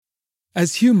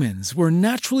As humans, we're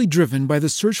naturally driven by the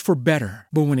search for better.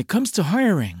 But when it comes to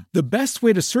hiring, the best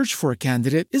way to search for a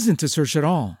candidate isn't to search at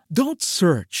all. Don't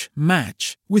search,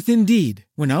 match with Indeed.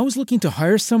 When I was looking to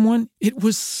hire someone, it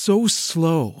was so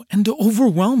slow and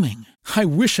overwhelming. I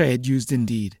wish I had used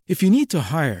Indeed. If you need to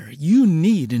hire, you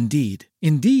need Indeed.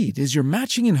 Indeed is your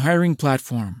matching and hiring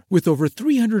platform with over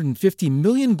 350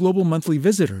 million global monthly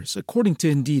visitors, according to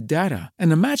Indeed data,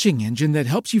 and a matching engine that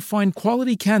helps you find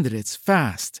quality candidates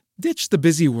fast. Ditch the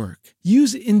busy work.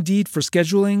 Use Indeed for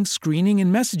scheduling, screening,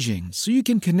 and messaging so you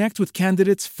can connect with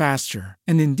candidates faster.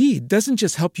 And Indeed doesn't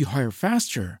just help you hire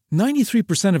faster.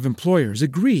 93% of employers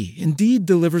agree Indeed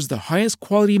delivers the highest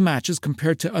quality matches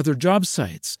compared to other job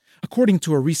sites, according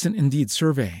to a recent Indeed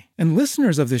survey. And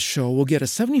listeners of this show will get a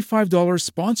 $75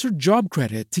 sponsored job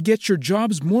credit to get your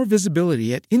jobs more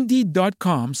visibility at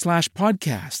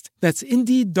Indeed.com/podcast. That's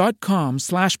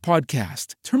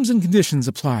Indeed.com/podcast. Terms and conditions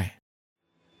apply.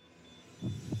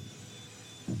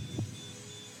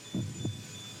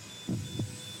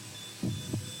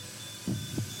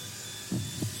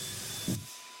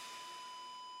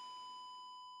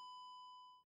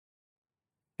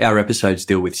 Our episodes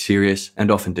deal with serious and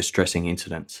often distressing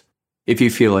incidents. If you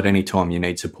feel at any time you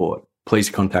need support, please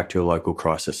contact your local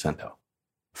crisis centre.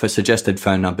 For suggested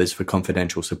phone numbers for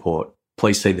confidential support,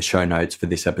 please see the show notes for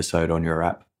this episode on your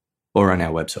app or on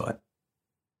our website.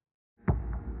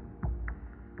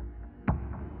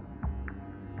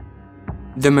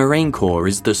 The Marine Corps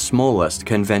is the smallest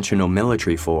conventional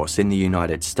military force in the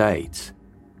United States.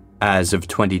 As of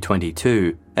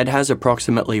 2022, it has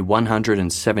approximately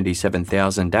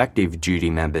 177,000 active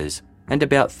duty members and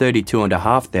about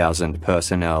 32,500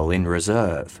 personnel in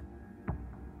reserve.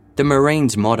 The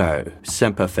Marines' motto,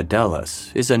 Semper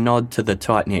Fidelis, is a nod to the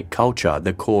tight-knit culture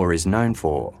the Corps is known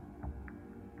for.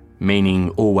 Meaning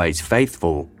always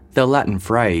faithful, the Latin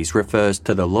phrase refers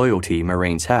to the loyalty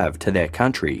Marines have to their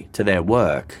country, to their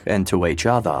work, and to each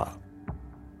other.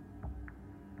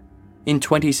 In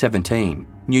 2017,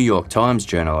 New York Times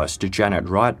journalist Janet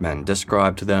Reitman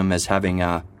described them as having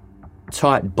a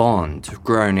tight bond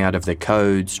grown out of the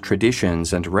codes,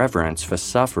 traditions, and reverence for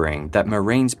suffering that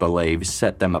Marines believe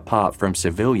set them apart from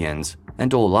civilians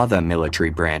and all other military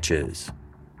branches.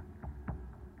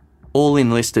 All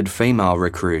enlisted female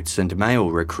recruits and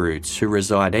male recruits who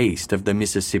reside east of the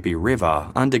Mississippi River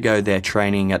undergo their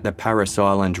training at the Parris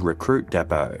Island Recruit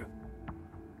Depot.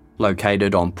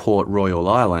 Located on Port Royal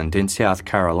Island in South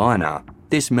Carolina,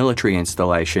 this military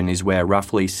installation is where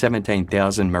roughly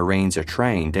 17,000 Marines are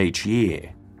trained each year.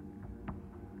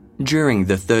 During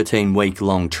the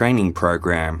 13-week-long training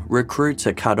program, recruits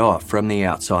are cut off from the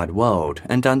outside world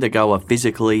and undergo a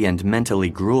physically and mentally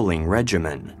grueling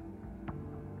regimen.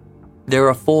 There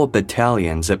are 4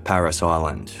 battalions at Parris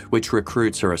Island, which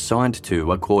recruits are assigned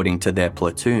to according to their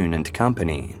platoon and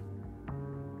company.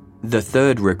 The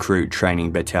 3rd Recruit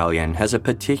Training Battalion has a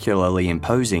particularly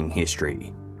imposing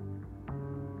history.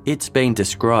 It's been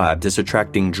described as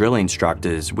attracting drill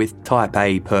instructors with Type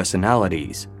A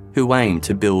personalities who aim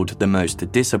to build the most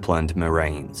disciplined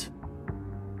Marines.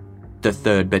 The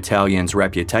 3rd Battalion's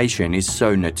reputation is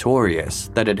so notorious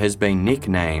that it has been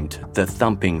nicknamed the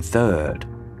Thumping Third.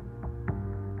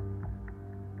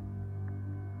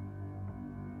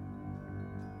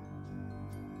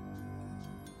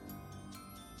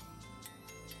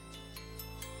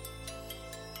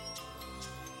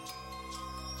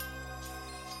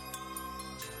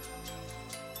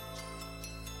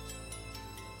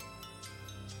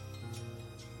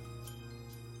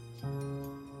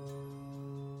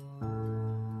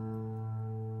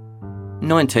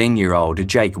 "19-year-old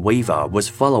Jake Weaver was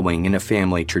following in a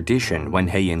family tradition when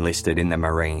he enlisted in the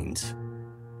Marines.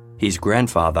 His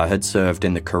grandfather had served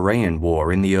in the Korean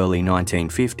War in the early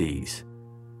 1950s.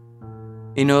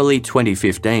 In early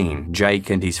 2015, Jake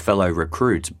and his fellow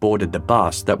recruits boarded the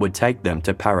bus that would take them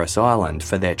to Parris Island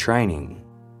for their training.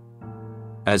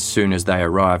 As soon as they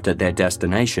arrived at their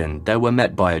destination, they were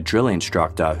met by a drill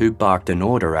instructor who barked an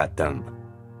order at them: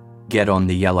 "Get on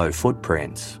the yellow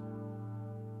footprints."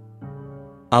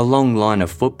 A long line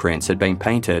of footprints had been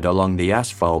painted along the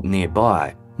asphalt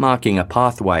nearby, marking a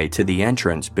pathway to the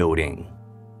entrance building.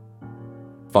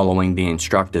 Following the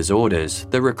instructor's orders,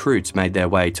 the recruits made their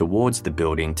way towards the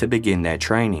building to begin their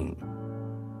training.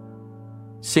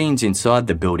 Scenes inside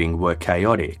the building were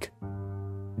chaotic.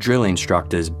 Drill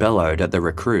instructors bellowed at the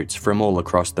recruits from all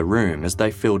across the room as they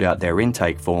filled out their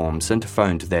intake forms and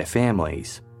phoned their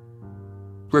families.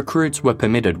 Recruits were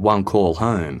permitted one call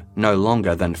home, no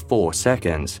longer than 4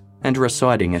 seconds, and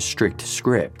reciting a strict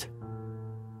script.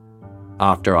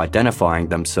 After identifying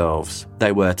themselves,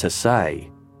 they were to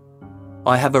say,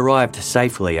 "I have arrived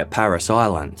safely at Parris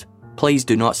Island. Please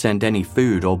do not send any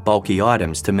food or bulky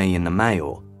items to me in the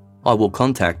mail. I will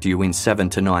contact you in 7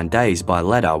 to 9 days by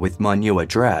letter with my new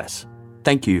address.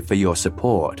 Thank you for your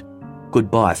support.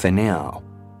 Goodbye for now."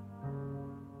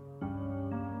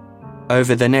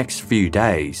 Over the next few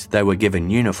days, they were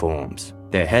given uniforms,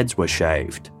 their heads were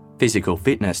shaved, physical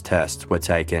fitness tests were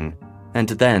taken, and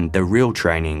then the real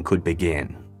training could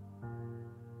begin.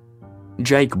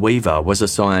 Jake Weaver was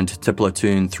assigned to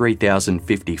Platoon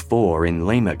 3054 in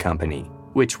Lima Company,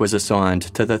 which was assigned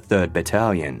to the 3rd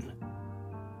Battalion.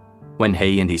 When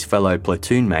he and his fellow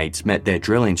platoon mates met their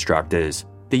drill instructors,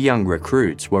 the young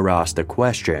recruits were asked a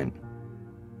question.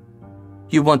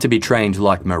 "You want to be trained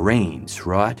like Marines,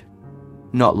 right?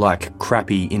 Not like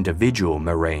crappy individual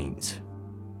Marines."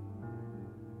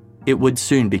 It would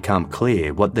soon become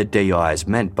clear what the DIs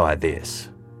meant by this.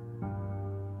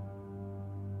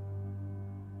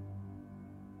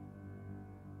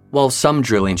 While some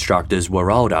drill instructors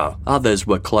were older, others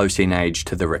were close in age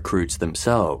to the recruits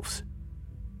themselves.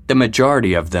 The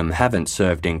majority of them haven't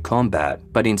served in combat,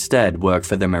 but instead work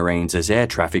for the Marines as air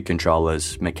traffic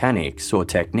controllers, mechanics, or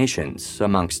technicians,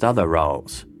 amongst other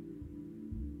roles.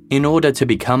 In order to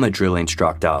become a drill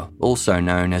instructor, also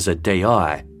known as a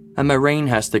DI, a Marine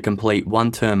has to complete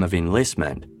 1 term of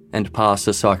enlistment and pass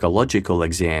a psychological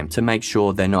exam to make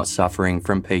sure they're not suffering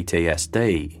from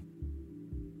PTSD.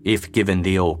 If given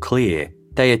the all clear,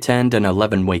 they attend an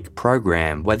 11-week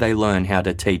program where they learn how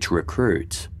to teach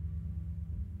recruits.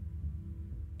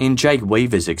 In Jake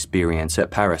Weaver's experience at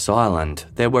Parris Island,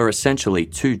 there were essentially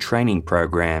 2 training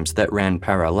programs that ran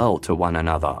parallel to one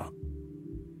another.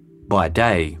 By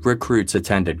day, recruits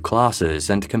attended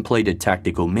classes and completed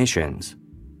tactical missions.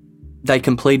 They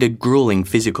completed grueling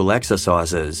physical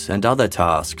exercises and other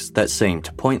tasks that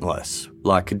seemed pointless,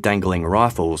 like dangling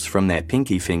rifles from their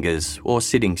pinky fingers or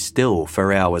sitting still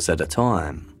for hours at a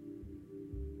time.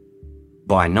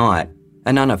 By night,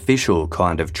 an unofficial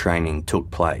kind of training took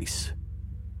place.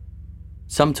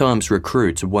 Sometimes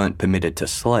recruits weren't permitted to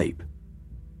sleep.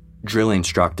 Drill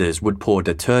instructors would pour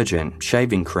detergent,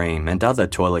 shaving cream, and other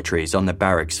toiletries on the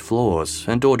barracks floors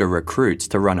and order recruits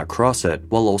to run across it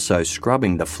while also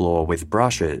scrubbing the floor with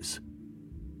brushes.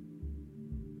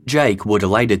 Jake would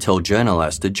later tell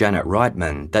journalist Janet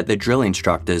Reitman that the drill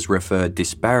instructors referred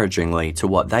disparagingly to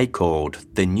what they called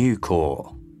the New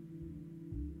Corps.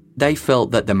 They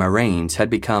felt that the Marines had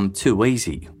become too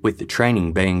easy, with the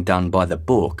training being done by the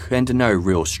book and no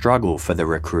real struggle for the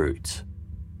recruits.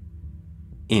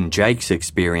 In Jake's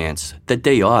experience, the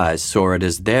DIs saw it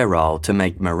as their role to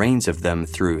make Marines of them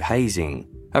through hazing,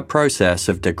 a process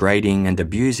of degrading and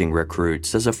abusing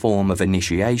recruits as a form of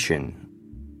initiation.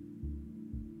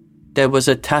 There was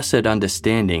a tacit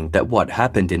understanding that what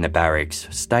happened in the barracks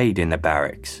stayed in the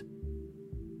barracks.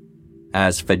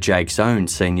 As for Jake's own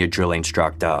senior drill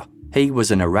instructor, he was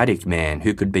an erratic man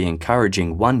who could be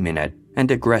encouraging 1 minute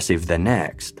and aggressive the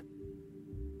next.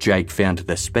 Jake found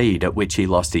the speed at which he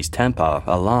lost his temper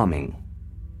alarming.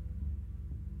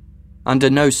 Under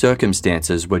no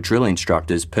circumstances were drill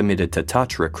instructors permitted to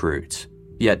touch recruits,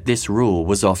 yet this rule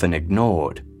was often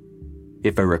ignored.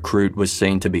 If a recruit was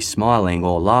seen to be smiling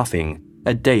or laughing,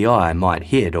 a DI might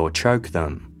hit or choke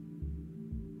them.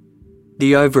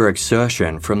 The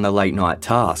overexertion from the late-night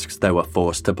tasks they were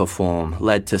forced to perform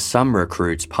led to some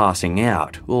recruits passing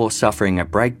out or suffering a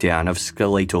breakdown of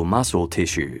skeletal muscle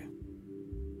tissue.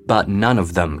 But none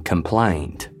of them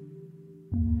complained.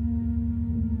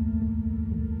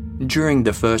 During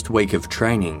the first week of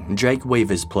training, Jake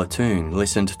Weaver's platoon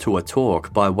listened to a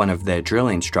talk by one of their drill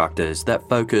instructors that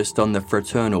focused on the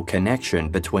fraternal connection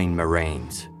between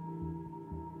Marines.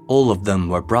 All of them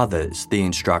were brothers, the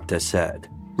instructor said,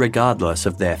 regardless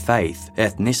of their faith,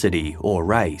 ethnicity, or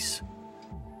race.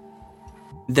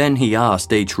 Then he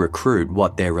asked each recruit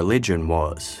what their religion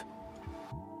was.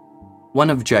 One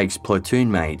of Jake's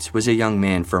platoon mates was a young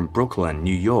man from Brooklyn,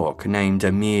 New York, named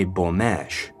Amir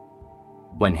Bormesh.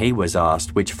 When he was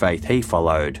asked which faith he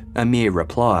followed, Amir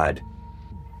replied,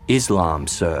 "Islam,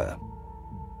 sir."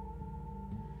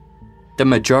 The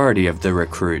majority of the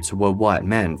recruits were white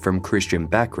men from Christian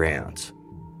backgrounds.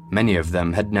 Many of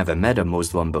them had never met a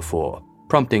Muslim before,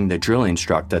 prompting the drill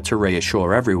instructor to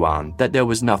reassure everyone that there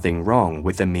was nothing wrong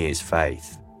with Amir's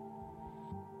faith.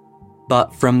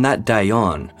 But from that day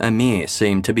on, Amir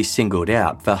seemed to be singled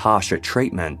out for harsher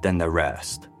treatment than the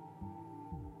rest.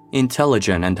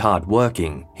 Intelligent and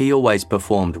hard-working, he always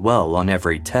performed well on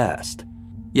every test.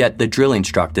 Yet the drill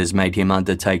instructors made him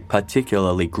undertake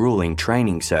particularly grueling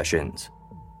training sessions.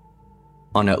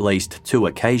 On at least 2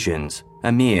 occasions,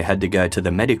 Amir had to go to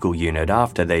the medical unit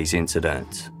after these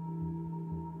incidents.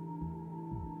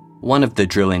 One of the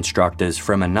drill instructors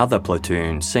from another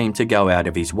platoon seemed to go out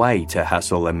of his way to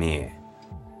hassle Amir.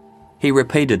 He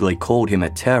repeatedly called him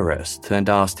a terrorist and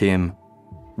asked him,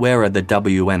 "Where are the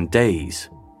WMDs?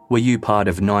 Were you part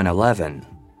of 9/11?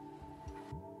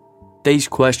 These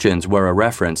questions were a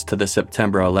reference to the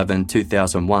September 11,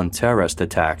 2001 terrorist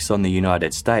attacks on the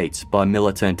United States by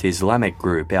militant Islamic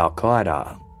group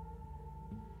Al-Qaeda.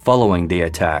 Following the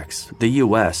attacks, the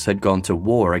US had gone to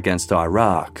war against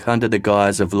Iraq under the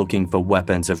guise of looking for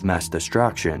weapons of mass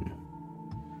destruction.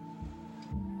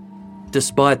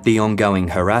 Despite the ongoing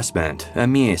harassment,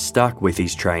 Amir stuck with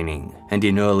his training, and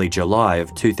in early July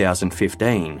of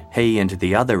 2015, he and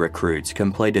the other recruits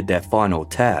completed their final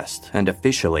test and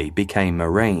officially became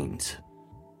Marines.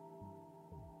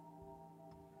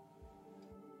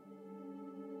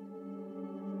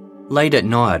 Late at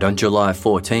night on July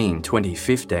 14,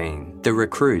 2015, the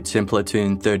recruits in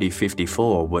Platoon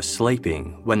 3054 were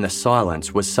sleeping when the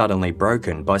silence was suddenly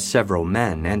broken by several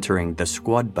men entering the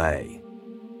squad bay.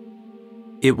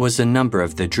 It was a number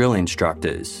of the drill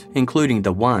instructors, including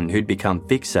the one who'd become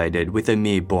fixated with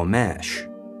Amir Bormesh.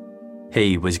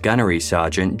 He was Gunnery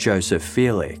Sergeant Joseph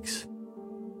Felix.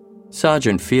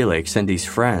 Sergeant Felix and his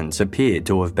friends appeared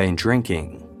to have been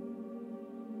drinking.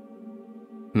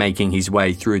 Making his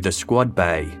way through the squad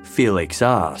bay, Felix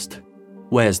asked,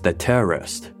 "Where's the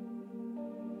terrorist?"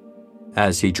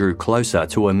 As he drew closer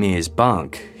to Amir's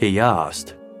bunk, he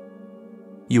asked,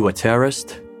 "You a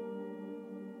terrorist?"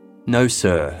 "No,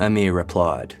 sir," Amir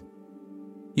replied.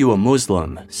 "You a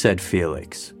Muslim?" said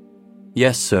Felix.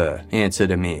 "Yes, sir,"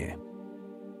 answered Amir.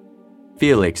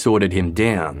 Felix ordered him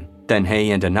down, then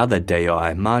he and another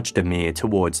DI marched Amir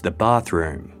towards the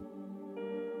bathroom.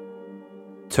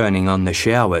 Turning on the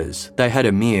showers, they had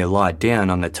Amir lie down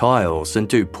on the tiles and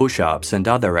do push-ups and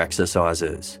other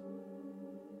exercises.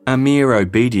 Amir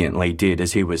obediently did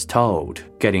as he was told,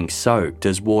 getting soaked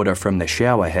as water from the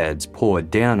shower heads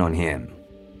poured down on him.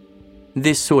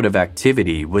 This sort of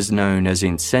activity was known as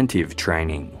incentive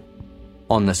training,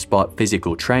 on-the-spot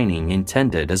physical training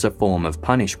intended as a form of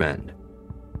punishment.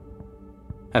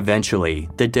 Eventually,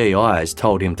 the DIs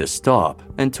told him to stop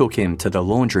and took him to the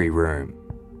laundry room.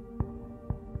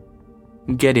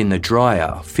 "Get in the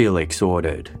dryer," Felix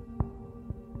ordered.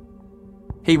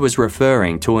 He was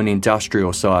referring to an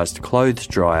industrial-sized clothes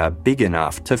dryer big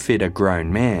enough to fit a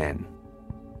grown man.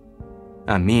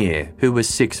 Amir, who was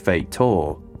 6 feet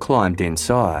tall, climbed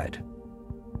inside.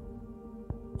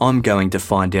 "I'm going to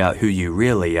find out who you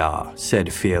really are,"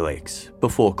 said Felix,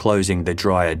 before closing the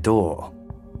dryer door.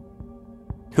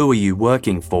 "Who are you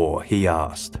working for?" he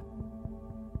asked.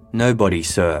 "Nobody,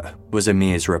 sir," was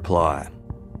Amir's reply.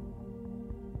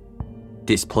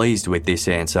 Displeased with this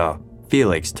answer,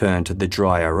 Felix turned the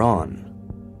dryer on.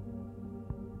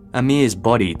 Amir's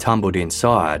body tumbled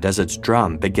inside as its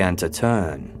drum began to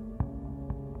turn.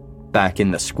 Back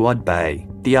in the squad bay,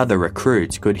 the other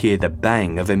recruits could hear the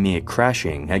bang of Amir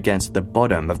crashing against the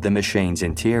bottom of the machine's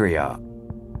interior.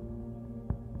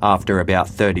 After about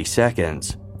 30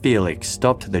 seconds, Felix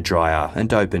stopped the dryer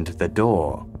and opened the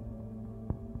door.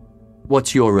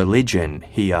 "What's your religion?"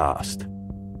 he asked.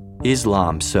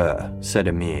 "Islam, sir," said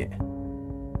Amir.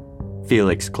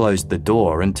 Felix closed the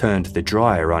door and turned the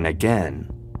dryer on again.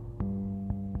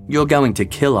 "You're going to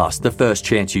kill us the first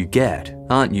chance you get,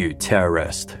 aren't you,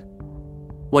 terrorist?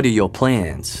 What are your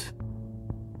plans?"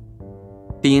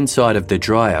 The inside of the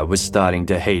dryer was starting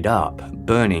to heat up,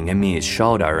 burning Amir's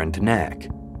shoulder and neck.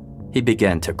 He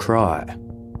began to cry.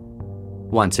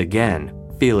 Once again,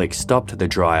 Felix stopped the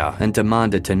dryer and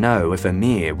demanded to know if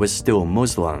Amir was still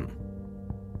Muslim.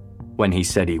 When he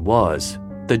said he was,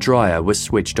 the dryer was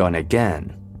switched on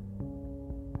again.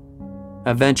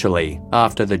 Eventually,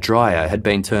 after the dryer had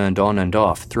been turned on and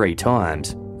off 3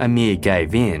 times, Amir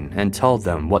gave in and told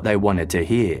them what they wanted to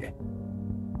hear.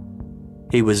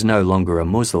 He was no longer a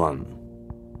Muslim.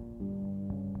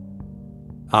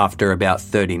 After about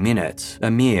 30 minutes,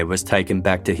 Amir was taken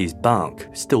back to his bunk,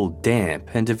 still damp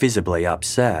and visibly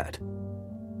upset.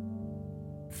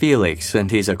 Felix and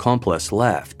his accomplice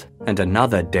left, and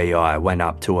another DI went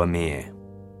up to Amir.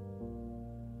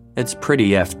 "It's pretty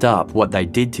effed up what they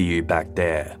did to you back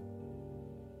there.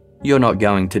 You're not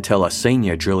going to tell a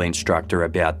senior drill instructor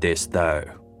about this though,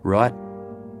 right?"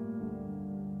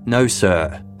 "No,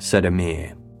 sir," said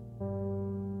Amir.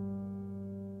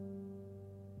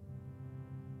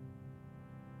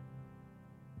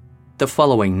 The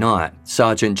following night,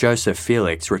 Sergeant Joseph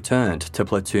Felix returned to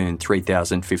Platoon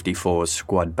 3054's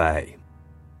squad bay.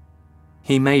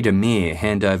 He made Amir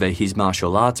hand over his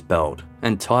martial arts belt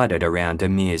and tied it around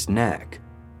Amir's neck.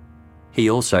 He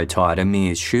also tied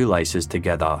Amir's shoelaces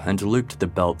together and looped the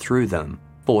belt through them,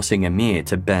 forcing Amir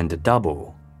to bend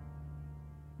double.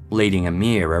 Leading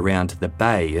Amir around the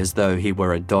bay as though he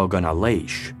were a dog on a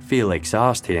leash, Felix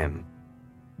asked him,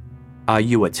 "Are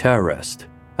you a terrorist?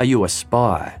 Are you a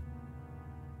spy?"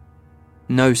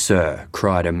 "No, sir,"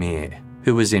 cried Amir,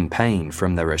 who was in pain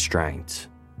from the restraints.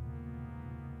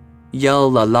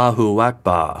 "Yell Allahu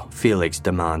Akbar," Felix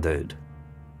demanded.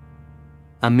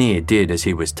 Amir did as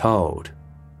he was told.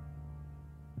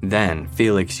 Then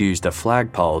Felix used a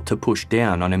flagpole to push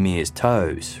down on Amir's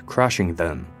toes, crushing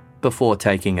them, before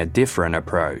taking a different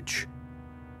approach.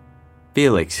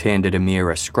 Felix handed Amir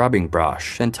a scrubbing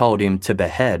brush and told him to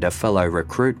behead a fellow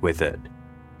recruit with it.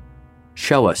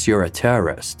 "Show us you're a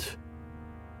terrorist."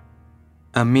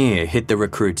 Amir hit the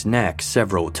recruit's neck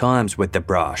several times with the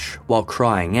brush while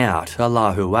crying out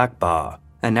Allahu Akbar,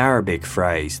 an Arabic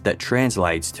phrase that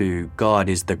translates to "God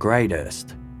is the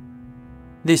greatest."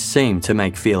 This seemed to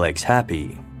make Felix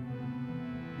happy.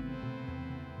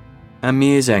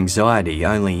 Amir's anxiety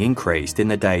only increased in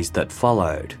the days that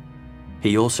followed.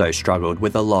 He also struggled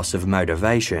with a loss of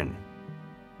motivation.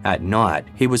 At night,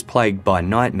 he was plagued by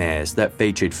nightmares that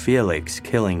featured Felix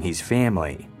killing his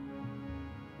family.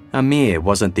 Amir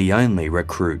wasn't the only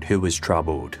recruit who was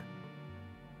troubled.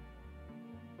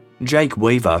 Jake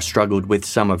Weaver struggled with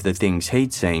some of the things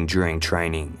he'd seen during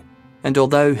training, and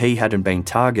although he hadn't been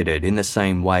targeted in the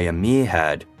same way Amir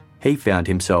had, he found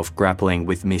himself grappling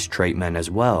with mistreatment as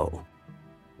well.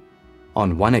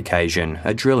 On one occasion,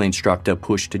 a drill instructor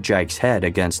pushed Jake's head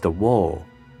against a wall.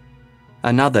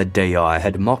 Another DI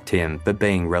had mocked him for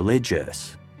being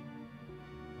religious.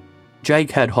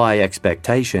 Jake had high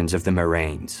expectations of the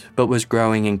Marines, but was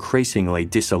growing increasingly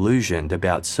disillusioned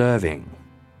about serving.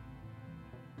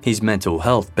 His mental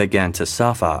health began to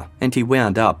suffer, and he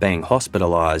wound up being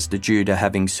hospitalised due to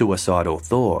having suicidal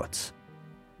thoughts.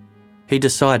 He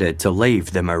decided to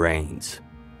leave the Marines.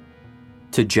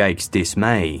 To Jake's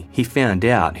dismay, he found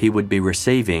out he would be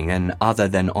receiving an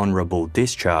other-than-honourable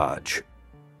discharge.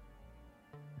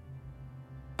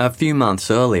 A few months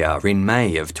earlier, in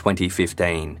May of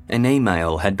 2015, an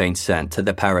email had been sent to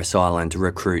the Parris Island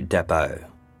recruit depot.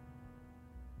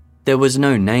 There was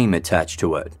no name attached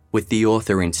to it, with the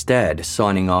author instead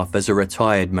signing off as a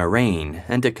retired Marine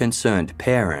and a concerned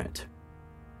parent.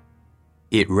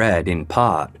 It read in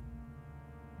part,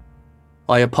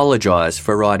 "I apologise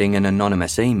for writing an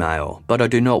anonymous email, but I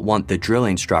do not want the drill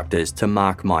instructors to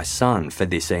mark my son for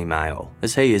this email,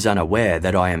 as he is unaware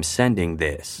that I am sending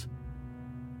this.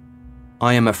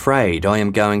 I am afraid I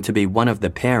am going to be one of the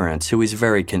parents who is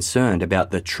very concerned about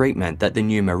the treatment that the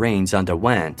new Marines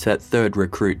underwent at 3rd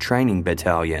Recruit Training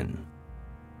Battalion.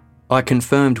 I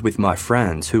confirmed with my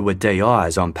friends who were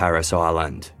DIs on Parris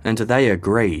Island, and they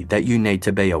agree that you need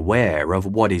to be aware of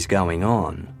what is going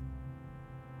on."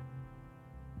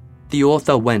 The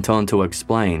author went on to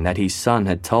explain that his son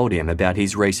had told him about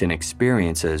his recent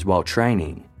experiences while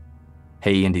training.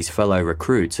 He and his fellow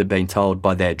recruits had been told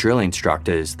by their drill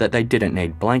instructors that they didn't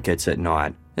need blankets at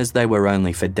night as they were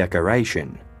only for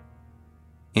decoration.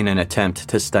 In an attempt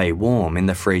to stay warm in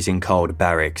the freezing cold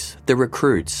barracks, the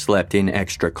recruits slept in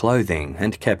extra clothing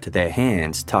and kept their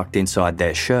hands tucked inside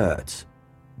their shirts.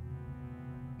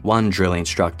 One drill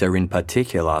instructor in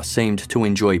particular seemed to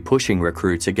enjoy pushing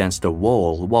recruits against a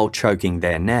wall while choking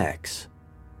their necks.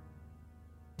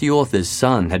 The author's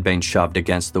son had been shoved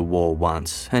against the wall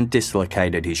once and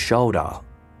dislocated his shoulder.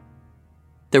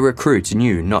 The recruits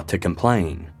knew not to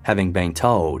complain, having been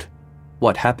told,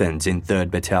 "What happens in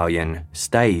 3rd Battalion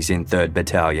stays in 3rd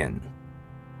Battalion."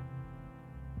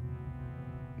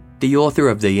 The author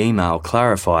of the email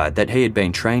clarified that he had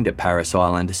been trained at Parris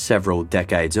Island several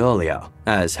decades earlier,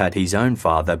 as had his own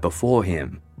father before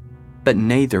him, but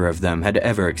neither of them had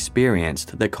ever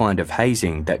experienced the kind of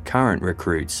hazing that current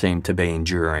recruits seem to be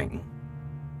enduring.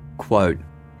 Quote,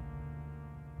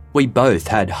 "We both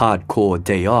had hardcore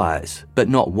DIs, but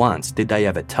not once did they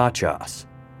ever touch us.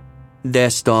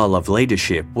 Their style of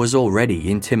leadership was already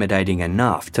intimidating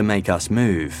enough to make us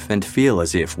move and feel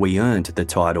as if we earned the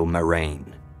title Marine.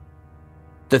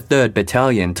 The 3rd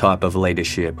Battalion type of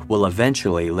leadership will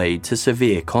eventually lead to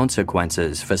severe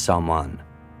consequences for someone,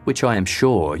 which I am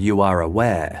sure you are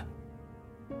aware."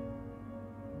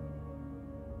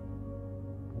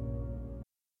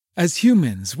 As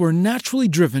humans, we're naturally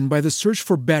driven by the search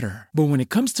for better. But when it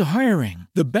comes to hiring,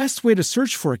 the best way to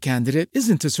search for a candidate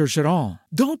isn't to search at all.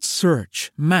 Don't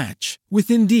search, match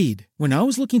with Indeed. When I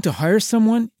was looking to hire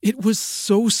someone, it was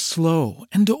so slow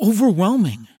and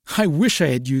overwhelming. I wish I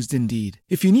had used Indeed.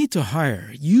 If you need to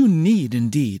hire, you need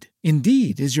Indeed.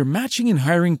 Indeed is your matching and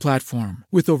hiring platform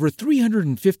with over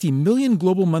 350 million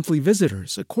global monthly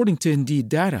visitors, according to Indeed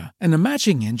data, and a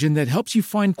matching engine that helps you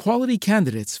find quality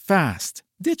candidates fast.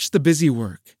 Ditch the busy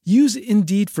work. Use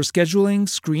Indeed for scheduling,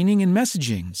 screening, and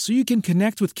messaging so you can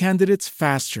connect with candidates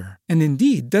faster. And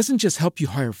Indeed doesn't just help you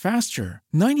hire faster.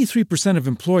 93% of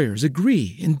employers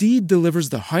agree Indeed delivers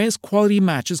the highest quality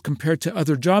matches compared to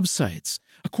other job sites,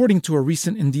 according to a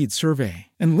recent Indeed survey.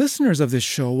 And listeners of this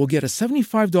show will get a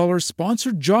 $75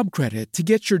 sponsored job credit to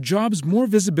get your jobs more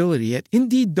visibility at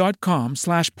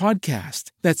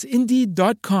Indeed.com/podcast. That's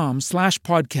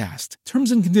Indeed.com/podcast.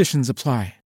 Terms and conditions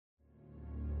apply.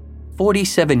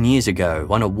 47 years ago,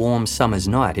 on a warm summer's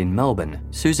night in Melbourne,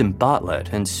 Susan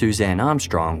Bartlett and Suzanne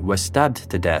Armstrong were stabbed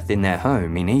to death in their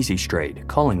home in Easy Street,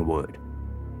 Collingwood.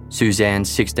 Suzanne's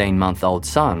 16-month-old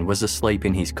son was asleep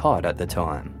in his cot at the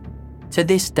time. To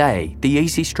this day, the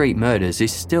Easy Street murders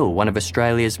is still one of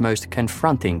Australia's most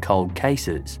confronting cold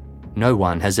cases. No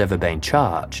one has ever been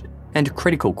charged, and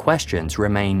critical questions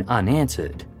remain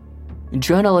unanswered.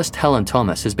 Journalist Helen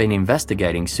Thomas has been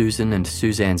investigating Susan and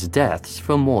Suzanne's deaths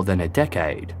for more than a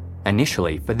decade,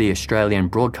 initially for the Australian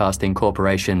Broadcasting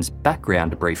Corporation's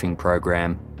Background Briefing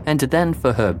program, and then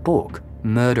for her book,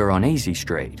 Murder on Easy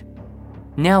Street.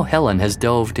 Now Helen has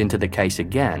delved into the case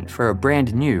again for a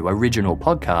brand new original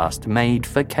podcast made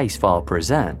for Casefile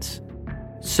Presents.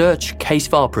 Search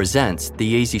Casefile Presents The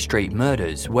Easy Street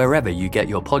Murders wherever you get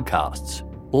your podcasts,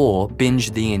 or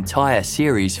binge the entire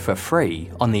series for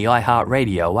free on the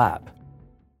iHeartRadio app.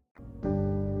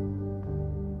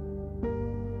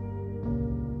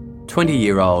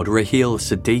 20-year-old Raheel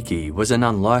Siddiqui was an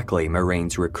unlikely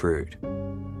Marines recruit.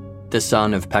 The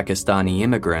son of Pakistani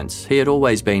immigrants, he had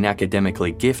always been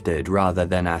academically gifted rather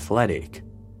than athletic.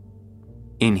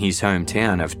 In his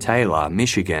hometown of Taylor,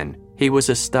 Michigan, he was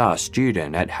a star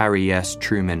student at Harry S.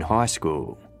 Truman High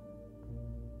School.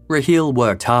 Raheel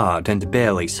worked hard and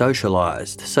barely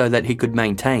socialised so that he could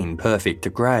maintain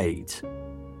perfect grades.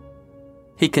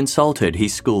 He consulted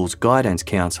his school's guidance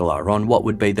counsellor on what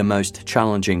would be the most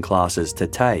challenging classes to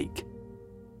take.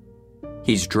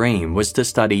 His dream was to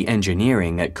study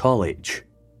engineering at college.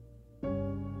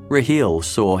 Raheel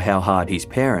saw how hard his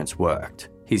parents worked,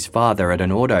 his father at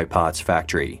an auto parts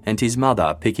factory and his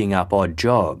mother picking up odd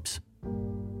jobs.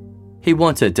 He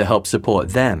wanted to help support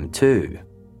them too.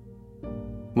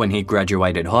 When he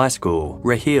graduated high school,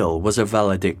 Raheel was a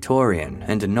valedictorian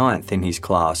and 9th in his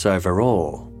class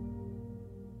overall.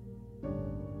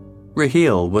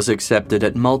 Raheel was accepted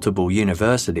at multiple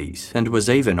universities and was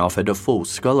even offered a full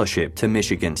scholarship to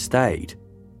Michigan State.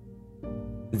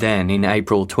 Then, in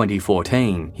April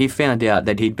 2014, he found out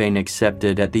that he'd been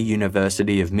accepted at the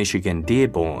University of Michigan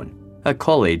Dearborn, a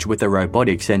college with a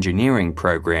robotics engineering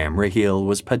program Raheel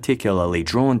was particularly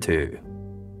drawn to.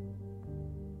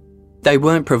 They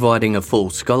weren't providing a full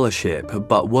scholarship,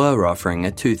 but were offering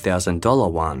a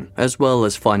 $2,000 one, as well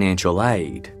as financial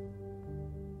aid.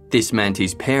 This meant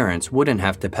his parents wouldn't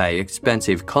have to pay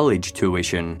expensive college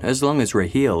tuition as long as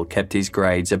Raheel kept his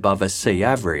grades above a C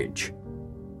average.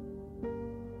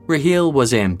 Raheel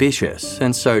was ambitious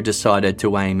and so decided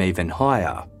to aim even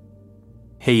higher.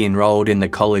 He enrolled in the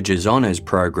college's honours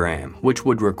program, which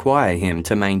would require him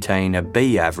to maintain a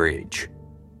B average.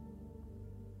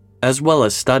 As well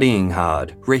as studying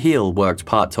hard, Raheel worked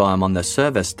part-time on the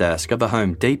service desk of a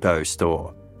Home Depot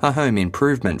store, a home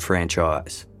improvement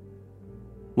franchise.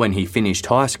 When he finished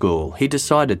high school, he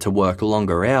decided to work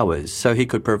longer hours so he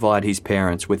could provide his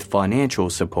parents with financial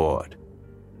support.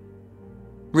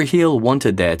 Raheel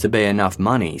wanted there to be enough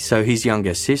money so his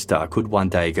younger sister could one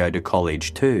day go to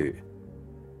college too.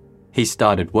 He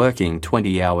started working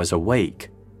 20 hours a week.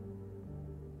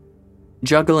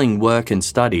 Juggling work and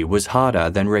study was harder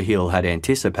than Raheel had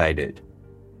anticipated.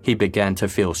 He began to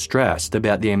feel stressed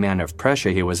about the amount of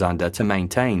pressure he was under to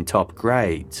maintain top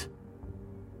grades.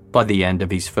 By the end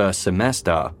of his first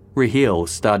semester, Raheel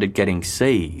started getting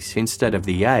C's instead of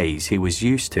the A's he was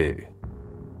used to.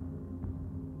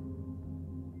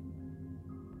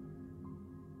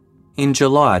 In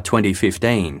July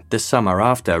 2015, the summer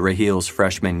after Raheel's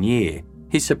freshman year,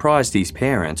 he surprised his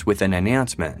parents with an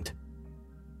announcement.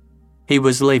 He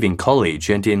was leaving college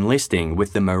and enlisting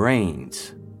with the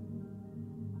Marines.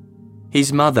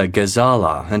 His mother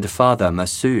Ghazala and father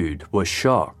Masood were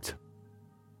shocked.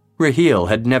 Raheel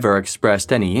had never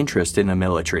expressed any interest in the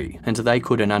military, and they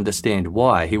couldn't understand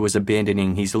why he was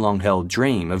abandoning his long-held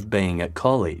dream of being at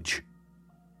college.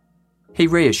 He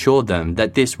reassured them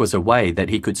that this was a way that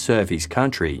he could serve his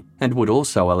country and would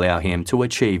also allow him to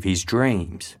achieve his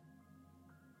dreams.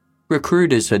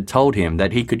 Recruiters had told him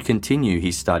that he could continue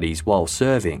his studies while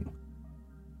serving.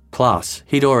 Plus,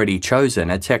 he'd already chosen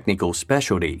a technical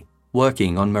specialty,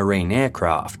 working on marine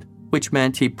aircraft, which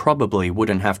meant he probably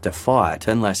wouldn't have to fight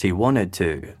unless he wanted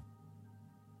to.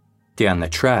 Down the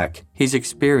track, his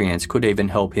experience could even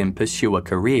help him pursue a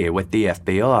career with the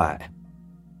FBI.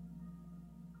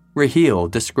 Raheel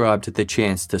described the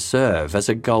chance to serve as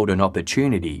a golden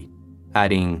opportunity,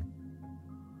 adding,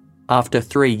 "After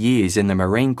 3 years in the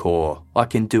Marine Corps, I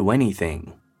can do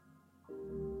anything."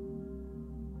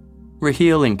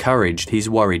 Raheel encouraged his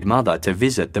worried mother to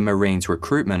visit the Marines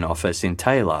recruitment office in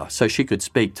Taylor so she could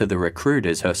speak to the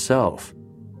recruiters herself.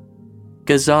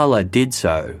 Ghazala did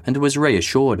so and was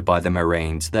reassured by the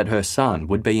Marines that her son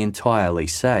would be entirely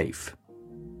safe.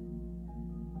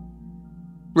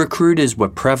 Recruiters were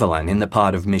prevalent in the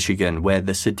part of Michigan where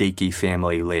the Siddiqui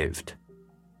family lived.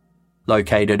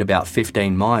 Located about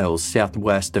 15 miles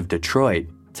southwest of Detroit,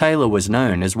 Taylor was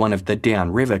known as one of the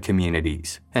downriver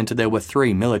communities, and there were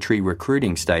 3 military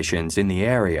recruiting stations in the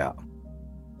area.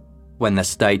 When the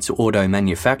state's auto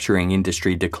manufacturing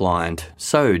industry declined,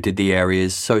 so did the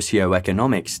area's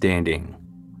socio-economic standing.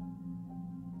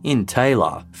 In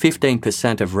Taylor,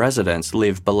 15% of residents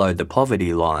live below the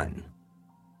poverty line.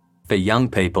 For young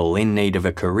people in need of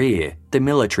a career, the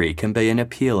military can be an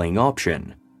appealing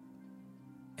option.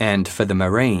 And for the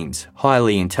Marines,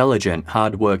 highly intelligent,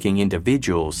 hard-working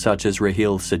individuals such as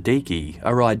Raheel Siddiqui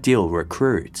are ideal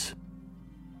recruits.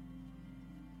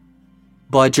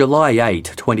 By July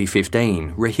 8,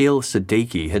 2015, Raheel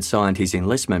Siddiqui had signed his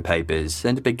enlistment papers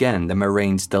and began the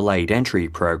Marines Delayed Entry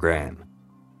program.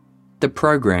 The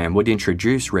program would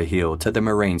introduce Raheel to the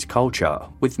Marines culture,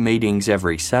 with meetings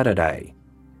every Saturday.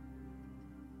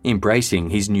 Embracing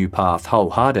his new path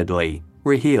wholeheartedly,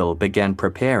 Raheel began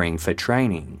preparing for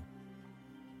training.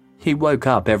 He woke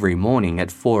up every morning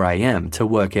at 4 a.m. to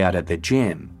work out at the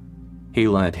gym. He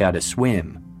learnt how to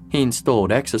swim. He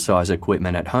installed exercise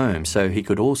equipment at home so he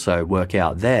could also work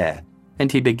out there,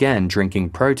 and he began drinking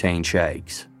protein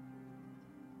shakes.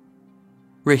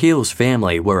 Raheel's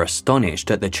family were astonished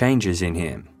at the changes in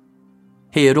him.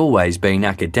 He had always been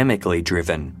academically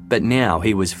driven, but now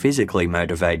he was physically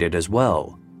motivated as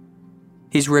well.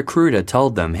 His recruiter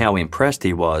told them how impressed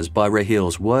he was by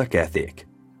Raheel's work ethic.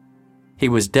 He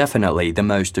was definitely the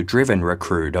most driven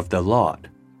recruit of the lot.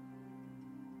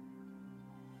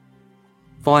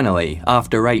 Finally,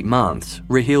 after 8 months,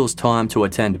 Raheel's time to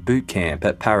attend boot camp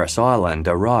at Parris Island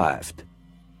arrived.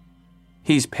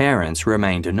 His parents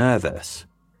remained nervous.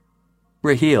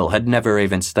 Raheel had never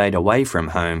even stayed away from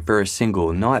home for a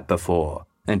single night before,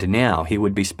 and now he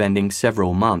would be spending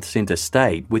several months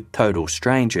interstate with total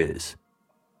strangers.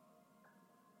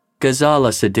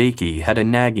 Ghazala Siddiqui had a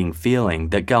nagging feeling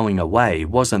that going away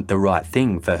wasn't the right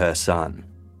thing for her son.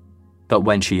 But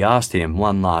when she asked him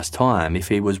one last time if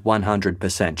he was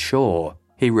 100% sure,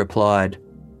 he replied,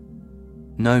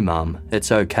 "No, Mum,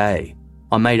 it's okay.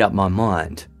 I made up my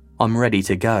mind. I'm ready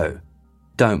to go.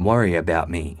 Don't worry about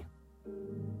me."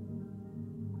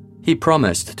 He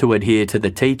promised to adhere to the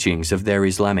teachings of their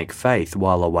Islamic faith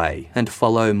while away and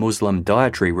follow Muslim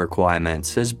dietary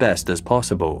requirements as best as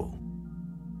possible.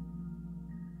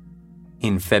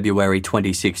 In February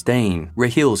 2016,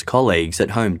 Raheel's colleagues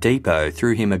at Home Depot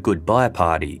threw him a goodbye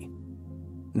party.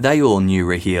 They all knew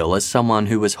Raheel as someone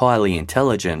who was highly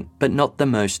intelligent but not the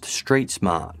most street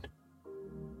smart.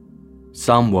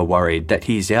 Some were worried that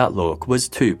his outlook was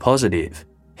too positive.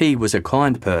 He was a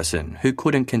kind person who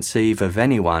couldn't conceive of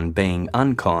anyone being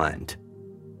unkind.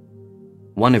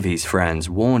 One of his friends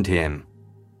warned him,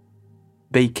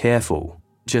 "Be careful,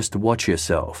 just watch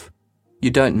yourself. You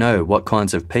don't know what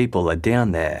kinds of people are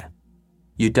down there.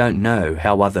 You don't know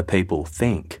how other people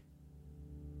think."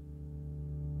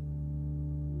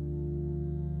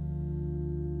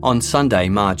 On Sunday,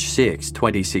 March 6,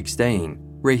 2016,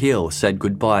 Raheel said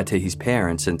goodbye to his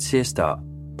parents and sister,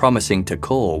 promising to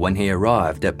call when he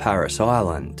arrived at Parris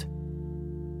Island.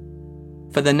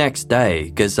 For the next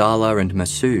day, Ghazala and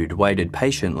Masood waited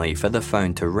patiently for the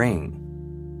phone to ring.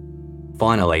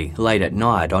 Finally, late at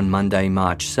night on Monday,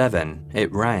 March 7,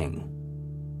 it rang.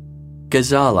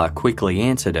 Ghazala quickly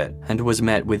answered it and was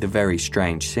met with very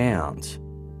strange sounds.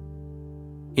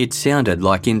 It sounded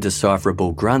like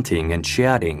indecipherable grunting and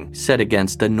shouting set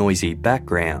against a noisy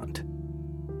background.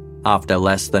 After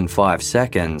less than 5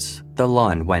 seconds, the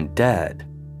line went dead.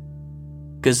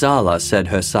 Ghazala said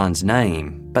her son's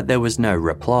name, but there was no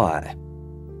reply.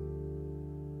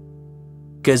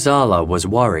 Ghazala was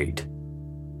worried.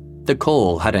 The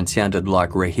call hadn't sounded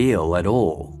like Raheel at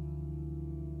all.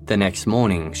 The next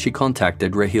morning, she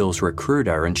contacted Raheel's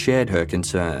recruiter and shared her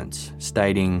concerns,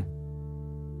 stating,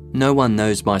 "No one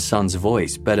knows my son's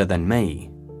voice better than me.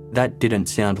 That didn't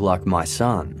sound like my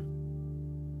son."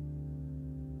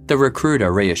 The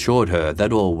recruiter reassured her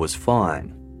that all was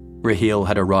fine. Raheel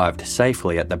had arrived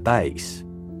safely at the base.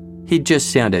 He'd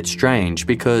just sounded strange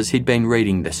because he'd been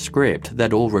reading the script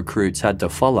that all recruits had to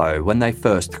follow when they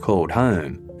first called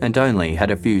home, and only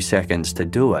had a few seconds to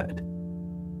do it.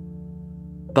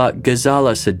 But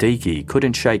Ghazala Siddiqui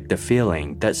couldn't shake the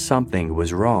feeling that something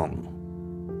was wrong.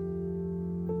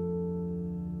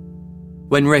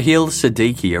 When Raheel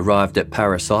Siddiqui arrived at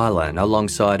Parris Island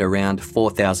alongside around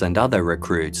 4,000 other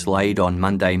recruits late on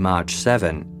Monday, March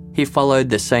 7, he followed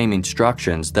the same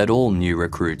instructions that all new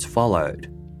recruits followed.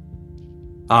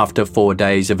 After 4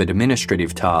 days of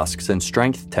administrative tasks and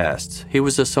strength tests, he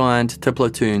was assigned to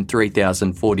Platoon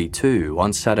 3042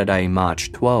 on Saturday,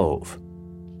 March 12.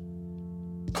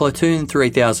 Platoon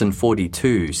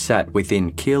 3042 sat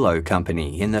within Kilo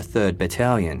Company in the 3rd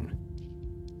Battalion.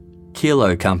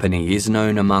 Kilo Company is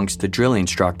known amongst the drill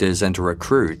instructors and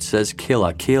recruits as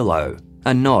Killer Kilo,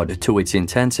 a nod to its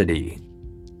intensity.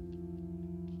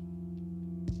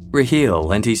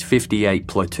 Raheel and his 58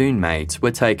 platoon mates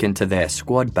were taken to their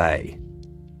squad bay.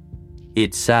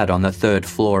 It sat on the 3rd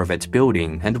floor of its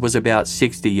building and was about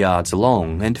 60 yards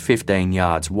long and 15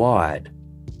 yards wide.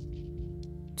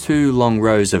 2 long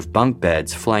rows of bunk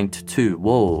beds flanked 2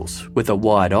 walls, with a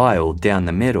wide aisle down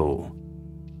the middle.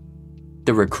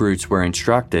 The recruits were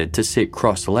instructed to sit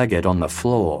cross-legged on the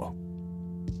floor.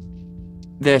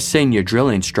 Their senior drill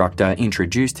instructor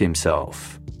introduced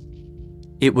himself.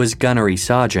 It was Gunnery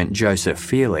Sergeant Joseph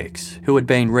Felix, who had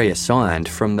been reassigned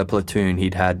from the platoon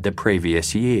he'd had the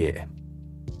previous year.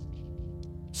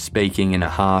 Speaking in a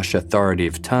harsh,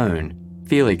 authoritative tone,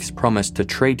 Felix promised to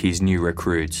treat his new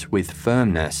recruits with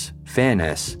firmness,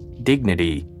 fairness,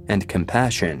 dignity, and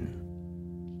compassion.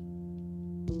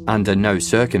 Under no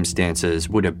circumstances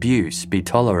would abuse be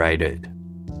tolerated.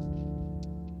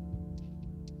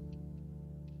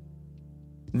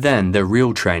 Then the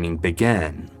real training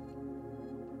began.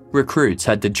 Recruits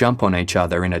had to jump on each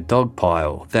other in a dog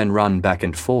pile, then run back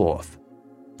and forth.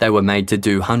 They were made to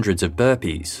do hundreds of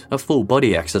burpees, a full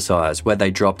body exercise where they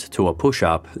dropped to a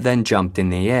push-up, then jumped in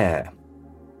the air.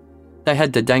 They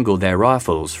had to dangle their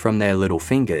rifles from their little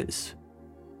fingers.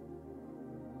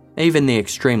 Even the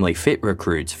extremely fit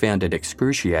recruits found it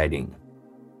excruciating.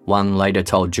 One later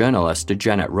told journalist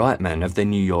Janet Reitman of the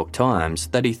New York Times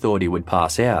that he thought he would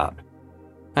pass out.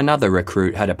 Another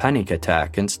recruit had a panic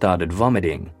attack and started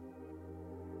vomiting.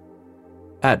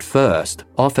 At first,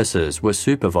 officers were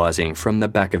supervising from the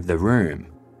back of the room.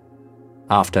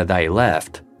 After they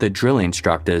left, the drill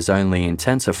instructors only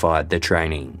intensified the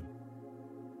training.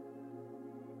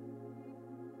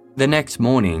 The next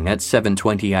morning at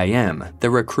 7:20 a.m, the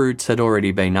recruits had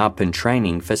already been up and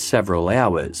training for several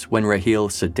hours when Raheel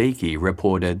Siddiqui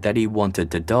reported that he wanted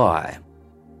to die.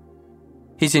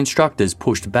 His instructors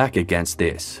pushed back against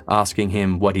this, asking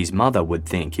him what his mother would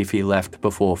think if he left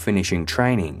before finishing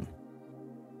training.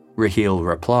 Raheel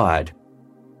replied,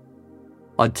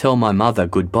 "I'd tell my mother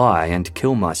goodbye and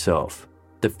kill myself.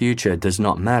 The future does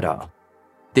not matter.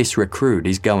 This recruit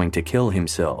is going to kill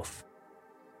himself."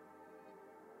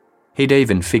 He'd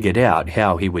even figured out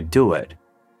how he would do it.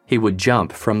 He would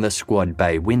jump from the squad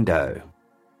bay window.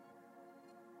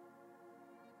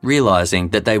 Realising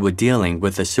that they were dealing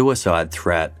with a suicide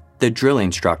threat, the drill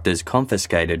instructors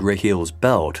confiscated Raheel's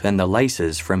belt and the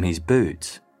laces from his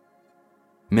boots.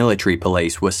 Military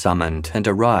police were summoned and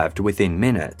arrived within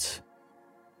minutes.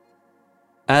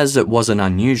 As it wasn't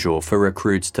unusual for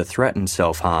recruits to threaten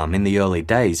self-harm in the early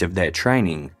days of their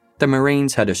training, the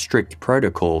Marines had a strict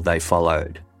protocol they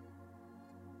followed.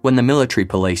 When the military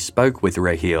police spoke with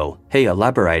Raheel, he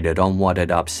elaborated on what had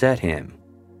upset him.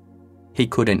 He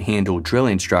couldn't handle drill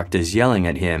instructors yelling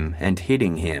at him and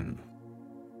hitting him.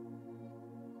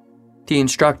 The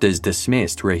instructors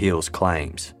dismissed Raheel's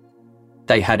claims.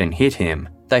 They hadn't hit him,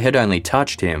 they had only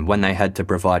touched him when they had to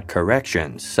provide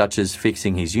corrections such as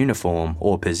fixing his uniform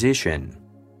or position.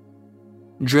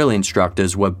 Drill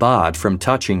instructors were barred from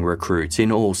touching recruits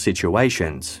in all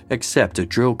situations except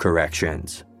drill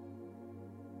corrections.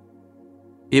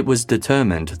 It was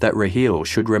determined that Raheel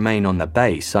should remain on the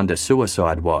base under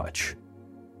suicide watch.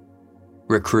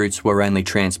 Recruits were only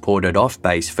transported off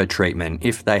base for treatment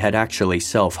if they had actually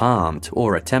self-harmed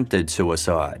or attempted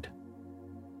suicide.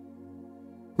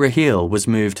 Raheel was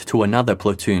moved to another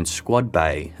platoon squad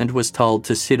bay and was told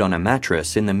to sit on a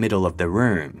mattress in the middle of the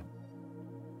room.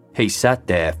 He sat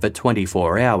there for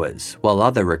 24 hours while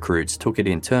other recruits took it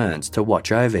in turns to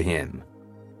watch over him.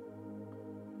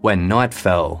 When night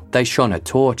fell, they shone a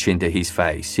torch into his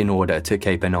face in order to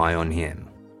keep an eye on him.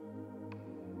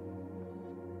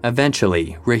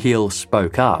 Eventually, Raheel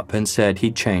spoke up and said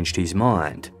he'd changed his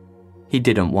mind. He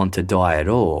didn't want to die at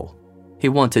all. He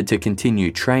wanted to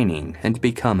continue training and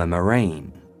become a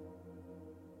Marine.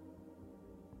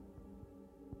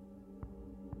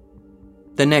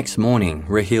 The next morning,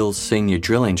 Raheel's senior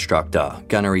drill instructor,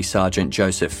 Gunnery Sergeant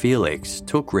Joseph Felix,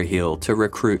 took Raheel to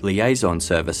recruit liaison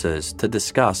services to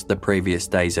discuss the previous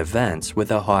day's events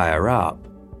with a higher-up.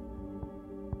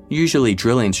 Usually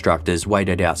drill instructors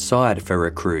waited outside for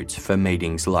recruits for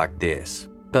meetings like this,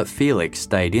 but Felix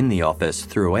stayed in the office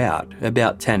throughout,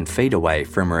 about 10 feet away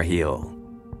from Raheel.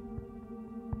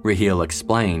 Raheel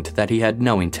explained that he had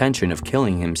no intention of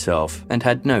killing himself and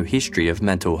had no history of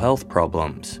mental health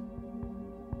problems.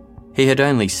 He had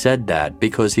only said that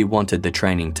because he wanted the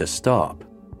training to stop.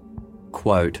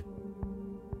 Quote,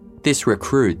 "This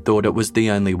recruit thought it was the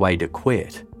only way to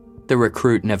quit. The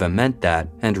recruit never meant that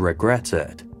and regrets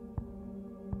it."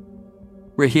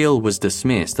 Raheel was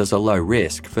dismissed as a low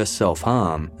risk for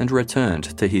self-harm and returned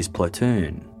to his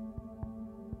platoon.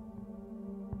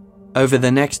 Over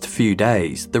the next few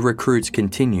days, the recruits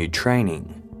continued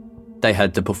training. They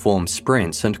had to perform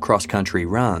sprints and cross-country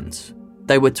runs.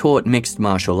 They were taught mixed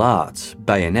martial arts,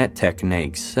 bayonet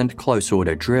techniques, and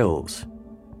close-order drills.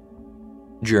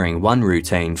 During one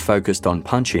routine focused on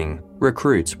punching,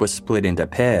 recruits were split into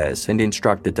pairs and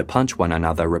instructed to punch one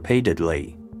another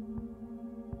repeatedly.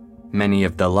 Many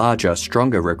of the larger,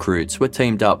 stronger recruits were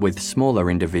teamed up with smaller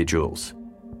individuals.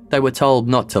 They were told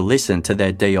not to listen to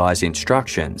their DI's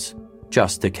instructions,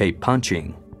 just to keep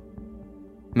punching.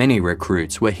 Many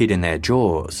recruits were hit in their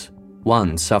jaws.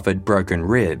 One suffered broken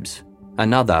ribs.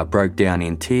 Another broke down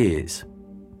in tears.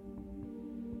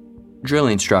 Drill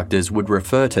instructors would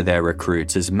refer to their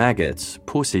recruits as maggots,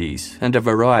 pussies, and a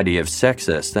variety of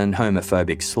sexist and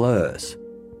homophobic slurs.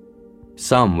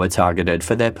 Some were targeted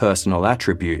for their personal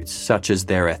attributes, such as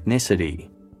their ethnicity.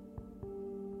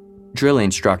 Drill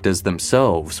instructors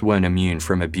themselves weren't immune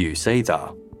from abuse either.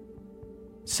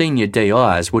 Senior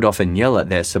DIs would often yell at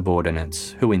their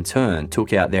subordinates, who in turn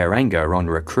took out their anger on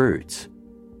recruits.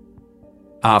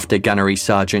 After Gunnery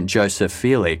Sergeant Joseph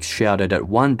Felix shouted at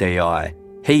one DI,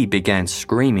 he began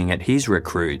screaming at his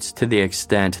recruits to the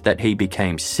extent that he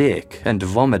became sick and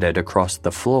vomited across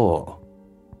the floor.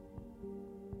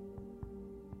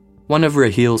 One of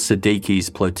Raheel Siddiqui's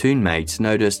platoon mates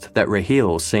noticed that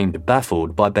Raheel seemed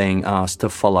baffled by being asked to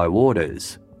follow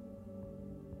orders.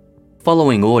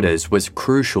 Following orders was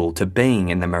crucial to being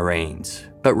in the Marines,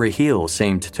 but Raheel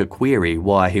seemed to query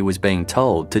why he was being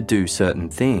told to do certain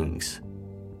things.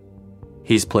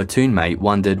 His platoon mate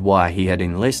wondered why he had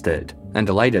enlisted, and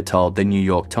later told the New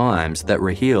York Times that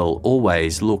Raheel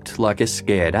always looked like a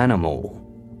scared animal.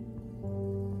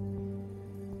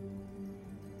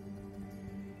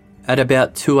 At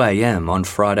about 2 a.m. on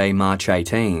Friday, March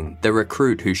 18, the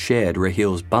recruit who shared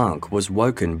Raheel's bunk was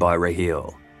woken by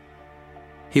Raheel.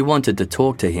 He wanted to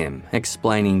talk to him,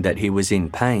 explaining that he was in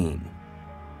pain.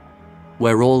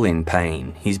 "We're all in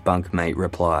pain," his bunkmate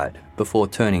replied, before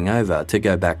turning over to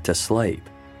go back to sleep.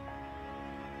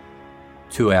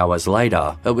 2 hours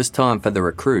later, it was time for the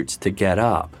recruits to get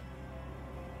up.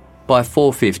 By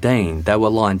 4:15, they were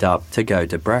lined up to go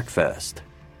to breakfast.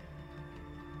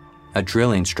 A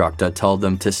drill instructor told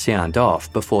them to sound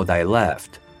off before they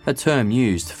left, a term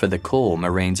used for the call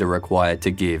Marines are required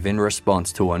to give in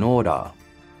response to an order.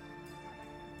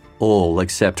 All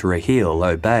except Raheel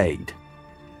obeyed.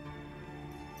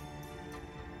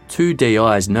 2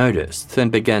 DIs noticed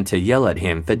and began to yell at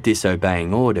him for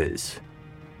disobeying orders.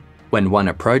 When one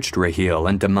approached Raheel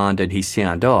and demanded he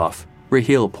sound off,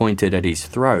 Raheel pointed at his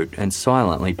throat and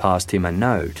silently passed him a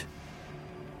note.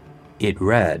 It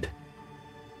read,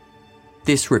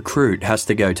 "This recruit has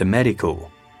to go to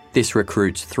medical. This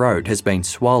recruit's throat has been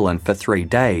swollen for 3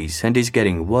 days and is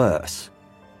getting worse.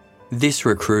 This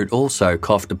recruit also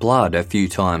coughed blood a few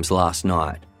times last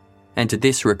night. And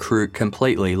this recruit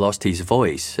completely lost his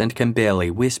voice and can barely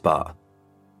whisper.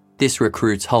 This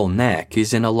recruit's whole neck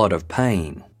is in a lot of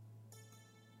pain."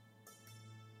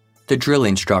 The drill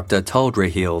instructor told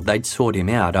Raheel they'd sort him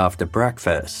out after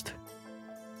breakfast.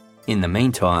 In the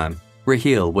meantime,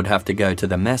 Raheel would have to go to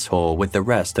the mess hall with the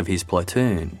rest of his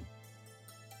platoon.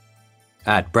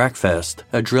 At breakfast,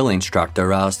 a drill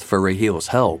instructor asked for Raheel's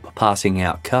help passing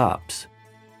out cups.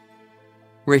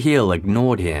 Raheel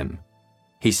ignored him.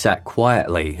 He sat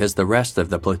quietly as the rest of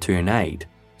the platoon ate,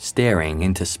 staring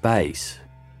into space.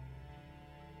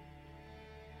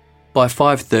 By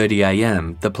 5:30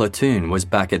 a.m, the platoon was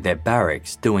back at their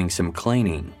barracks doing some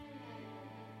cleaning.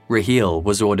 Raheel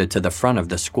was ordered to the front of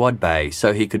the squad bay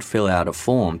so he could fill out a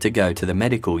form to go to the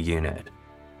medical unit.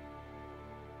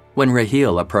 When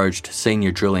Raheel approached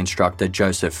senior drill instructor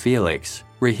Joseph Felix,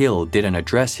 Raheel didn't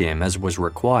address him as was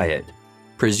required,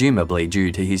 presumably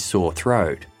due to his sore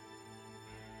throat.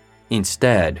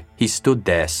 Instead, he stood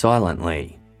there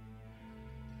silently.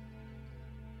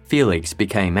 Felix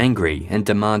became angry and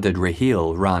demanded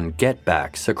Raheel run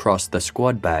get-backs across the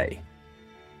squad bay.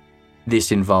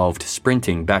 This involved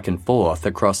sprinting back and forth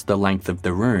across the length of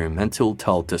the room until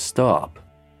told to stop.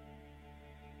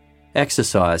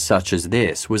 Exercise such as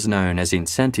this was known as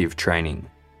incentive training.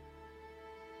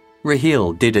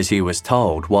 Raheel did as he was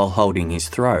told while holding his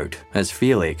throat as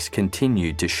Felix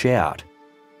continued to shout,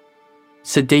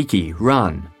 "Siddiqui,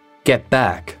 run! Get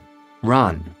back!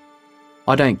 Run!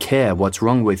 I don't care what's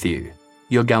wrong with you.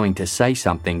 You're going to say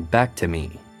something back to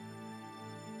me."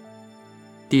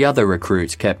 The other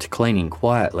recruits kept cleaning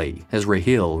quietly as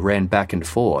Raheel ran back and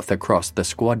forth across the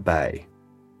squad bay.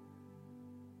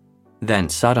 Then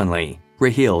suddenly,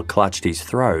 Raheel clutched his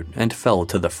throat and fell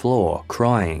to the floor,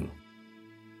 crying.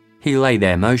 He lay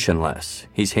there motionless,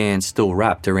 his hands still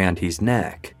wrapped around his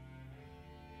neck.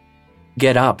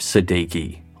 "Get up,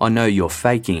 Siddiqui. I know you're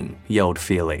faking," yelled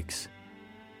Felix.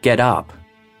 "Get up."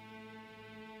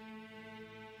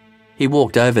 He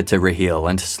walked over to Raheel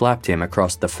and slapped him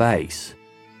across the face.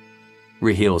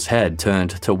 Raheel's head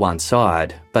turned to one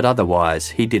side, but otherwise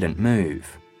he didn't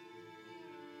move.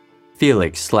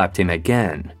 Felix slapped him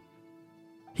again.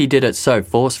 He did it so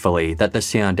forcefully that the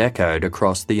sound echoed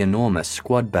across the enormous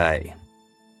squad bay.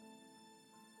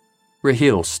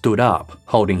 Raheel stood up,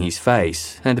 holding his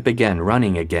face, and began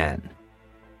running again.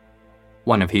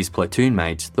 One of his platoon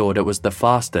mates thought it was the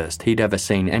fastest he'd ever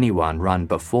seen anyone run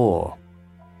before.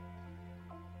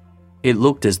 It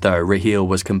looked as though Raheel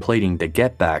was completing the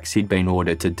get-backs he'd been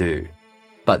ordered to do,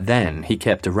 but then he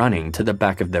kept running to the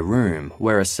back of the room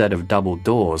where a set of double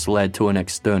doors led to an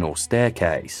external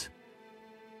staircase.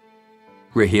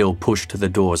 Raheel pushed the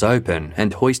doors open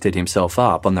and hoisted himself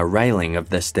up on the railing of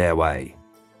the stairway.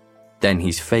 Then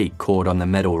his feet caught on the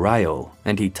metal rail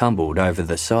and he tumbled over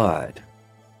the side.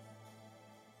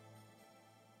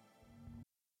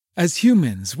 As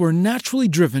humans, we're naturally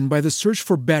driven by the search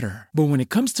for better. But when it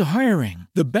comes to hiring,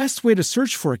 the best way to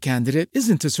search for a candidate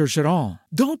isn't to search at all.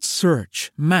 Don't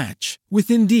search, match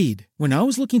with Indeed. When I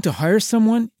was looking to hire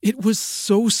someone, it was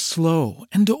so slow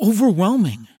and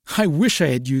overwhelming. I wish I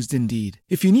had used Indeed.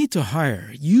 If you need to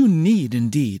hire, you need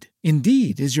Indeed.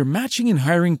 Indeed is your matching and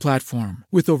hiring platform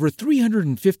with over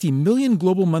 350 million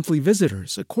global monthly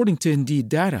visitors, according to Indeed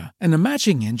data, and a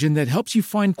matching engine that helps you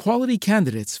find quality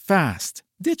candidates fast.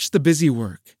 Ditch the busy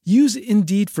work. Use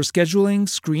Indeed for scheduling,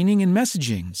 screening, and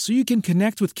messaging so you can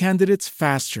connect with candidates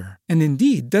faster. And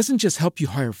Indeed doesn't just help you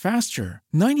hire faster.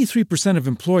 93% of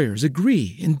employers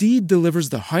agree Indeed delivers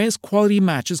the highest quality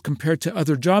matches compared to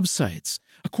other job sites,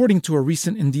 according to a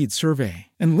recent Indeed survey.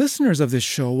 And listeners of this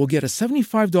show will get a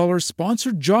 $75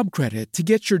 sponsored job credit to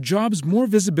get your jobs more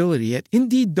visibility at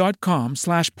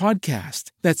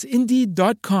Indeed.com/podcast. That's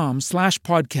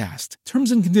Indeed.com/podcast.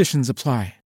 Terms and conditions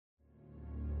apply.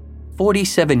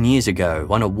 47 years ago,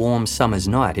 on a warm summer's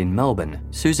night in Melbourne,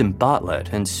 Susan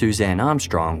Bartlett and Suzanne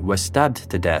Armstrong were stabbed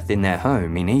to death in their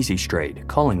home in Easy Street,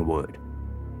 Collingwood.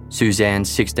 Suzanne's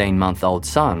 16-month-old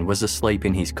son was asleep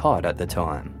in his cot at the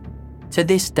time. To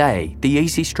this day, the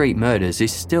Easy Street murders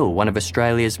is still one of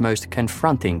Australia's most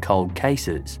confronting cold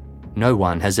cases. No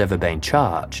one has ever been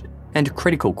charged, and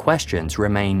critical questions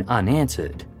remain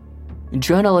unanswered.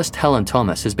 Journalist Helen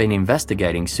Thomas has been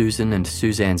investigating Susan and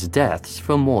Suzanne's deaths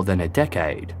for more than a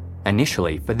decade,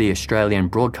 initially for the Australian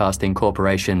Broadcasting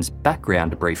Corporation's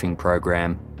Background Briefing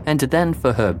program, and then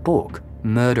for her book,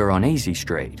 Murder on Easy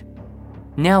Street.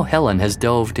 Now Helen has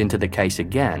delved into the case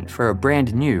again for a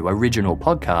brand new original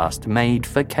podcast made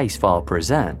for Casefile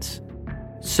Presents.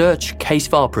 Search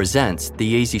Casefile Presents The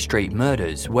Easy Street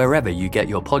Murders wherever you get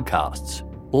your podcasts,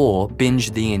 or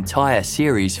binge the entire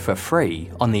series for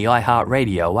free on the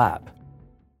iHeartRadio app.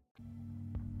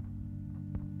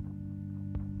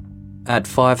 At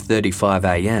 5:35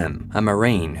 a.m, a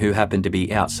Marine who happened to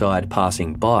be outside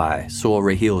passing by saw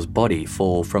Raheel's body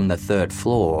fall from the third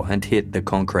floor and hit the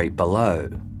concrete below.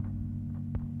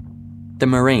 The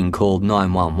Marine called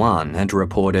 911 and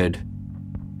reported,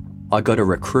 "I got a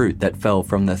recruit that fell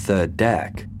from the third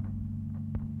deck."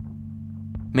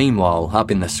 Meanwhile,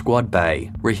 up in the squad bay,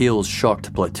 Raheel's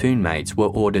shocked platoon mates were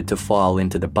ordered to file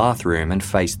into the bathroom and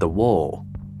face the wall.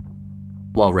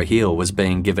 While Raheel was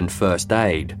being given first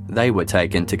aid, they were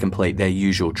taken to complete their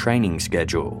usual training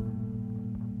schedule.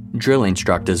 Drill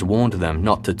instructors warned them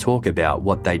not to talk about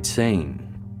what they'd seen.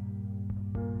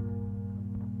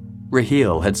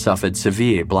 Raheel had suffered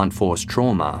severe blunt force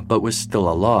trauma but was still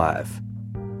alive.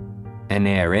 an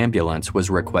air ambulance was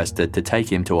requested to take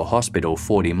him to a hospital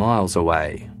 40 miles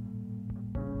away.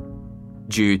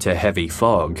 Due to heavy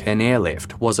fog, an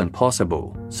airlift wasn't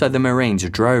possible, so the Marines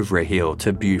drove Raheel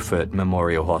to Beaufort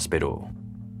Memorial Hospital.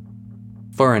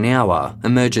 For an hour,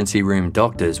 emergency room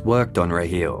doctors worked on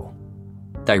Raheel.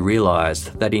 They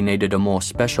realised that he needed a more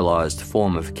specialised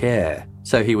form of care,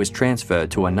 so he was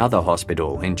transferred to another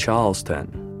hospital in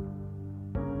Charleston.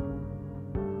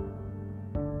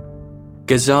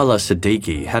 Ghazala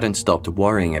Siddiqui hadn't stopped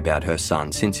worrying about her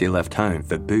son since he left home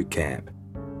for boot camp.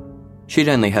 She'd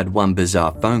only had one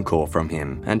bizarre phone call from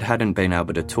him and hadn't been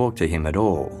able to talk to him at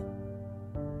all.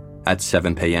 At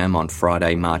 7 p.m. on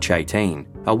Friday, March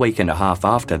 18, a week and a half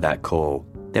after that call,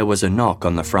 there was a knock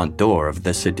on the front door of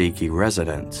the Siddiqui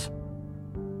residence.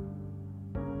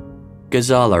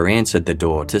 Ghazala answered the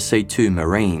door to see two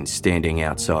Marines standing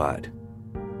outside.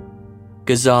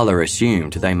 Ghazala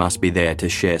assumed they must be there to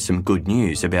share some good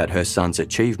news about her son's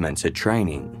achievements at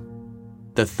training.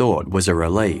 The thought was a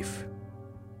relief.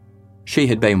 She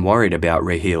had been worried about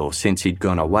Raheel since he'd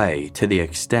gone away, to the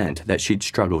extent that she'd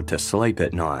struggled to sleep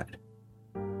at night.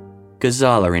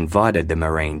 Ghazala invited the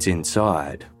Marines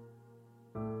inside.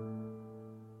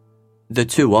 The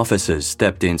two officers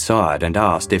stepped inside and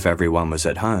asked if everyone was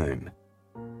at home.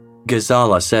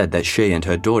 Ghazala said that she and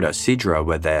her daughter Sidra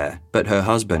were there, but her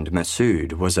husband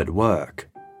Masood was at work.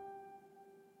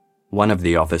 One of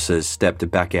the officers stepped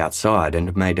back outside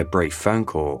and made a brief phone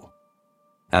call.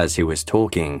 As he was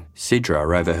talking,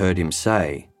 Sidra overheard him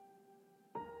say,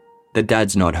 "The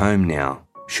dad's not home now.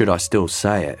 Should I still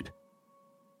say it?"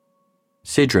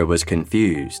 Sidra was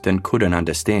confused and couldn't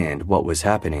understand what was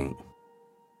happening.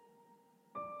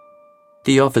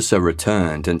 The officer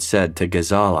returned and said to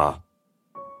Ghazala,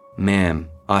 "Ma'am,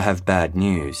 I have bad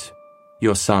news.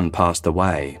 Your son passed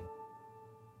away."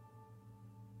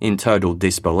 In total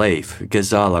disbelief,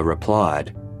 Ghazala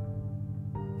replied,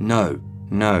 No.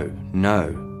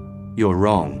 You're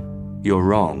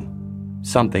wrong.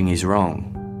 Something is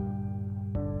wrong."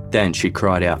 Then she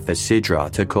cried out for Sidra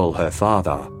to call her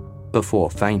father, before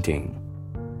fainting.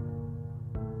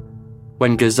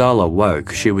 When Ghazala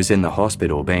woke, she was in the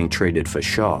hospital being treated for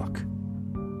shock.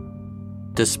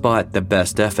 Despite the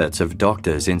best efforts of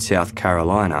doctors in South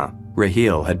Carolina,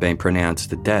 Raheel had been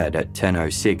pronounced dead at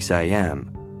 10:06 a.m.,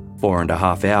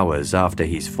 4.5 hours after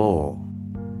his fall.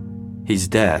 His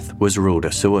death was ruled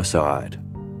a suicide.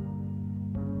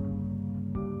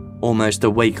 Almost a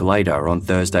week later, on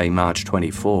Thursday, March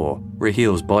 24,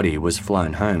 Raheel's body was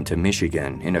flown home to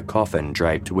Michigan in a coffin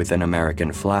draped with an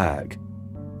American flag.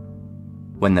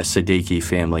 When the Siddiqui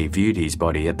family viewed his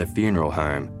body at the funeral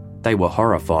home, they were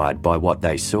horrified by what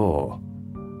they saw.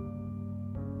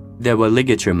 There were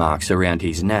ligature marks around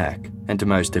his neck, and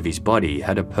most of his body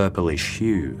had a purplish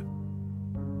hue.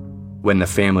 When the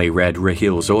family read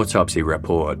Raheel's autopsy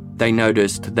report, they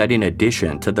noticed that in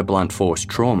addition to the blunt force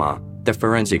trauma, the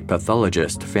forensic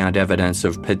pathologist found evidence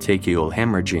of petechial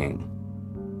hemorrhaging.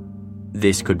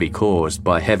 This could be caused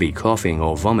by heavy coughing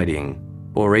or vomiting,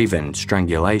 or even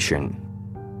strangulation.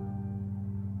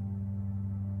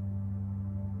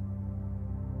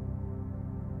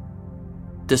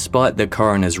 Despite the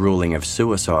coroner's ruling of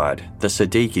suicide, the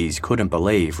Siddiquis couldn't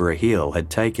believe Raheel had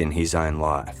taken his own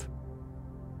life.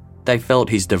 They felt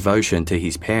his devotion to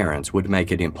his parents would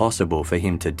make it impossible for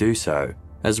him to do so,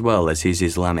 as well as his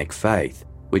Islamic faith,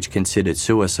 which considered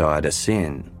suicide a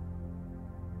sin.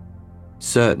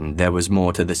 Certain there was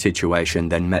more to the situation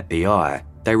than met the eye,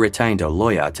 they retained a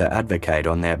lawyer to advocate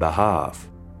on their behalf.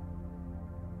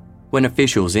 When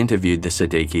officials interviewed the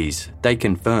Siddiquis, they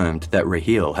confirmed that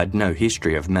Raheel had no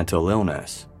history of mental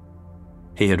illness.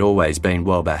 He had always been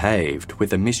well behaved,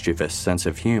 with a mischievous sense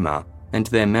of humour, and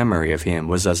their memory of him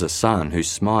was as a son who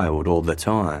smiled all the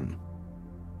time.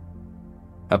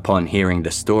 Upon hearing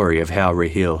the story of how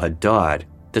Raheel had died,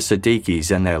 the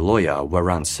Siddiquis and their lawyer were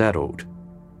unsettled.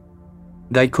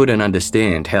 They couldn't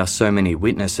understand how so many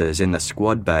witnesses in the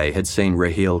squad bay had seen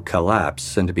Raheel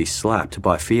collapse and be slapped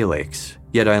by Felix,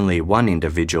 yet only one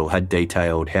individual had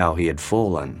detailed how he had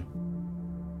fallen.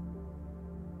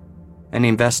 An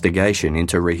investigation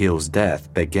into Raheel's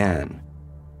death began.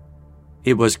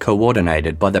 It was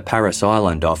coordinated by the Parris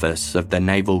Island office of the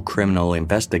Naval Criminal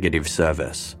Investigative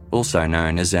Service, also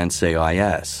known as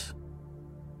NCIS.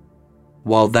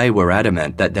 While they were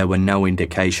adamant that there were no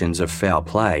indications of foul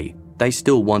play, they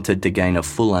still wanted to gain a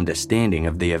full understanding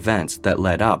of the events that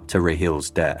led up to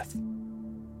Raheel's death.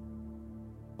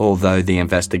 Although the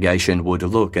investigation would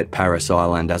look at Parris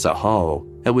Island as a whole,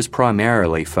 it was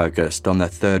primarily focused on the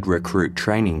 3rd Recruit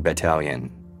Training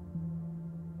Battalion.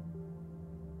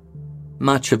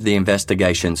 Much of the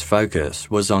investigation's focus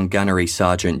was on Gunnery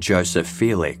Sergeant Joseph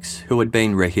Felix, who had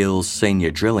been Rahil's senior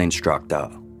drill instructor.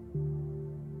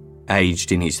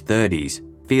 Aged in his 30s,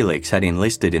 Felix had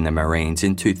enlisted in the Marines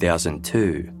in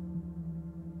 2002.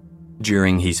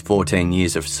 During his 14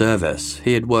 years of service,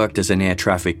 he had worked as an air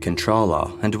traffic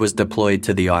controller and was deployed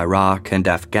to the Iraq and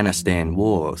Afghanistan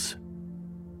wars.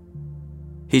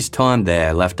 His time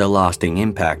there left a lasting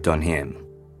impact on him.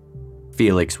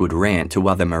 Felix would rant to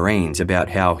other Marines about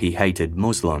how he hated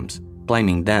Muslims,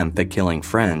 blaming them for killing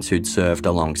friends who'd served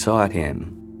alongside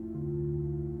him.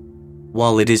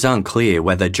 While it is unclear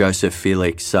whether Joseph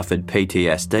Felix suffered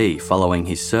PTSD following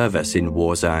his service in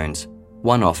war zones,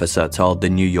 one officer told the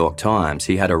New York Times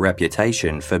he had a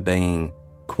reputation for being,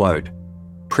 quote,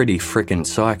 pretty frickin'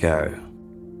 psycho.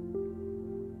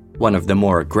 One of the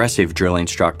more aggressive drill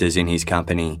instructors in his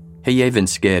company, he even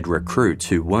scared recruits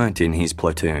who weren't in his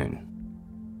platoon.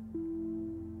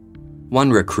 One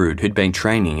recruit who'd been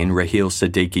training in Rahil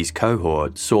Siddiqui's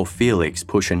cohort saw Felix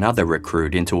push another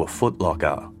recruit into a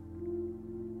footlocker.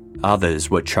 Others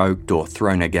were choked or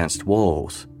thrown against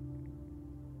walls.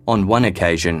 On one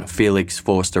occasion, Felix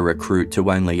forced a recruit to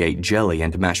only eat jelly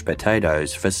and mashed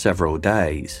potatoes for several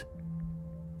days.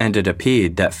 And it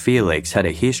appeared that Felix had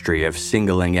a history of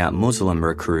singling out Muslim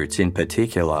recruits in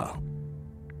particular.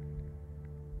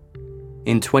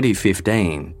 In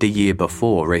 2015, the year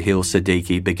before Rahil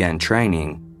Siddiqui began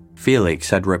training,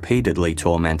 Felix had repeatedly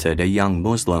tormented a young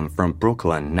Muslim from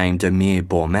Brooklyn named Amir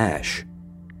Bormash.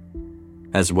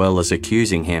 As well as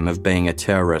accusing him of being a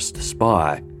terrorist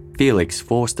spy, Felix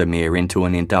forced Amir into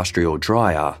an industrial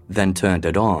dryer, then turned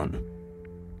it on.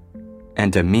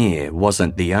 And Amir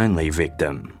wasn't the only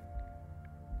victim.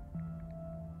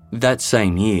 That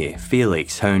same year,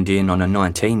 Felix honed in on a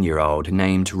 19-year-old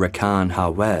named Rakan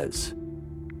Hawaz.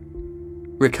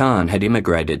 Rakan had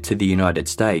immigrated to the United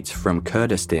States from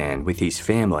Kurdistan with his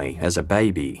family as a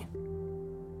baby.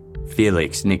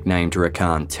 Felix nicknamed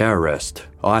Rakan terrorist,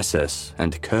 ISIS,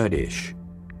 and Kurdish.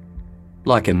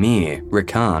 Like Amir,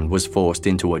 Rakan was forced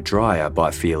into a dryer by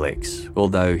Felix,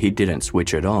 although he didn't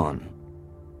switch it on.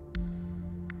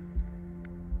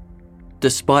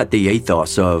 Despite the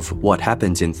ethos of what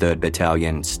happens in 3rd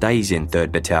Battalion stays in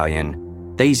 3rd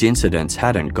Battalion, these incidents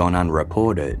hadn't gone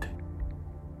unreported.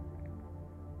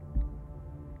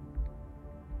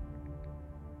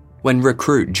 When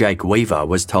recruit Jake Weaver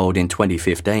was told in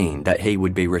 2015 that he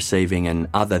would be receiving an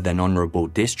other than honourable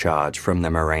discharge from the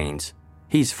Marines,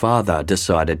 his father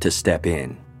decided to step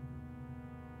in.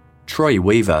 Troy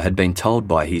Weaver had been told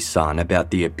by his son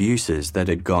about the abuses that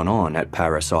had gone on at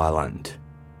Parris Island.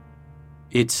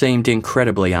 It seemed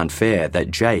incredibly unfair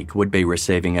that Jake would be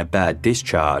receiving a bad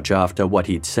discharge after what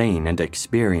he'd seen and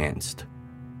experienced.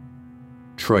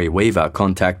 Troy Weaver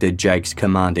contacted Jake's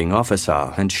commanding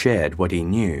officer and shared what he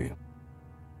knew.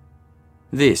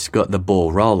 This got the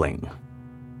ball rolling.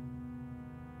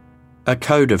 A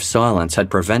code of silence had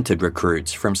prevented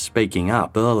recruits from speaking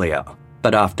up earlier,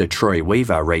 but after Troy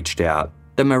Weaver reached out,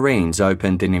 the Marines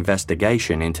opened an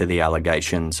investigation into the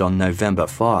allegations on November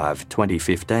 5,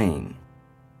 2015.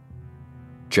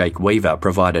 Jake Weaver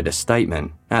provided a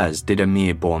statement, as did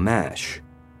Amir Bormash.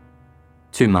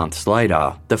 2 months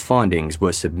later, the findings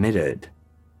were submitted.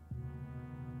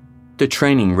 The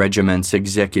training regiment's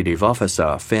executive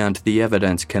officer found the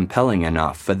evidence compelling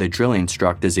enough for the drill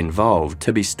instructors involved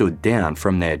to be stood down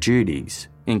from their duties,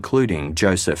 including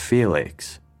Joseph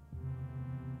Felix.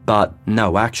 But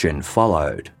no action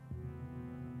followed.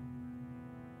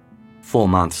 4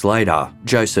 months later,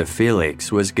 Joseph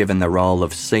Felix was given the role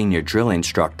of senior drill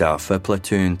instructor for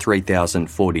Platoon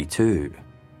 3042.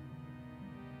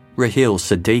 Rahil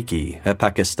Siddiqui, a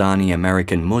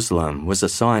Pakistani-American Muslim, was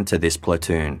assigned to this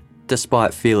platoon,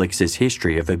 despite Felix's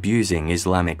history of abusing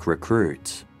Islamic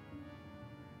recruits.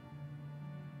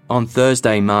 On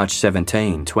Thursday, March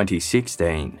 17,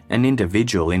 2016, an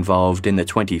individual involved in the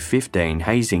 2015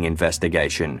 hazing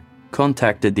investigation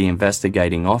contacted the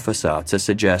investigating officer to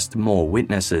suggest more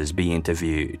witnesses be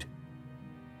interviewed.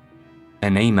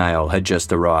 An email had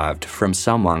just arrived from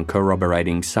someone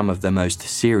corroborating some of the most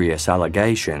serious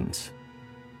allegations.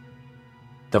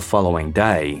 The following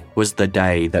day was the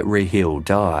day that Rahil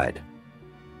died.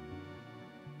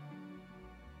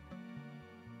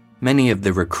 Many of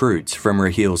the recruits from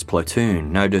Rahil's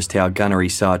platoon noticed how Gunnery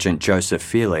Sergeant Joseph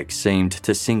Felix seemed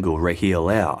to single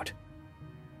Rahil out.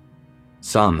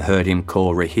 Some heard him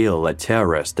call Rahil a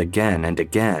terrorist again and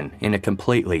again in a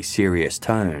completely serious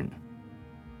tone.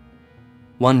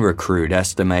 One recruit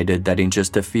estimated that in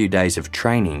just a few days of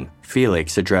training,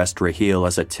 Felix addressed Rahil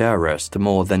as a terrorist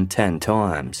more than 10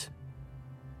 times.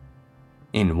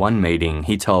 In one meeting,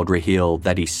 he told Raheel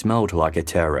that he smelled like a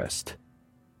terrorist.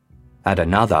 At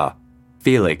another,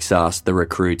 Felix asked the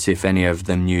recruits if any of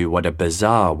them knew what a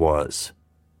bazaar was.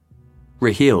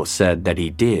 Raheel said that he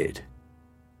did.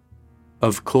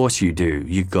 "Of course you do,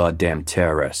 you goddamn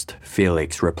terrorist,"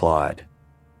 Felix replied.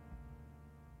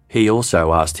 He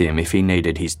also asked him if he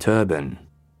needed his turban.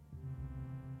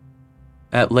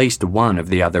 At least one of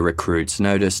the other recruits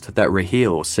noticed that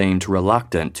Raheel seemed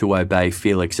reluctant to obey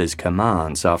Felix's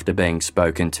commands after being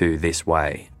spoken to this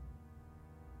way.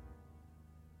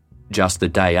 Just the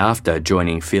day after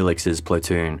joining Felix's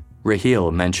platoon,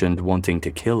 Raheel mentioned wanting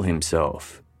to kill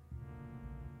himself.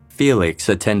 Felix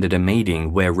attended a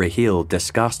meeting where Raheel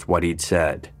discussed what he'd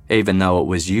said, even though it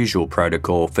was usual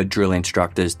protocol for drill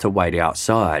instructors to wait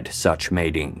outside such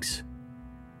meetings.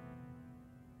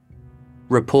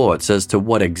 Reports as to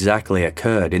what exactly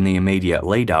occurred in the immediate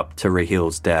lead-up to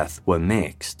Raheel's death were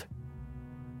mixed.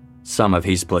 Some of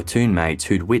his platoon mates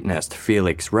who'd witnessed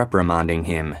Felix reprimanding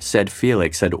him said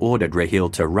Felix had ordered Raheel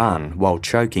to run while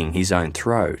choking his own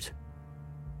throat.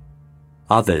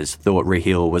 Others thought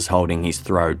Raheel was holding his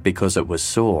throat because it was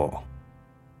sore.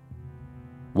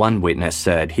 One witness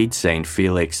said he'd seen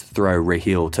Felix throw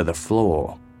Raheel to the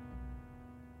floor.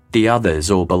 The others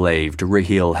all believed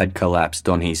Raheel had collapsed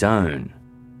on his own.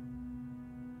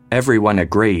 Everyone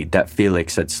agreed that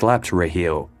Felix had slapped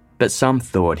Raheel, but some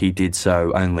thought he did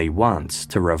so only once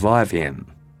to revive him.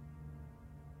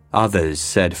 Others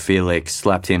said Felix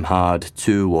slapped him hard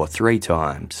 2 or 3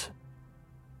 times.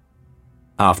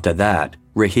 After that,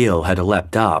 Raheel had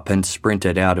leapt up and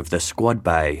sprinted out of the squad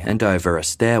bay and over a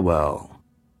stairwell.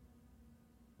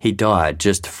 He died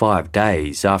just 5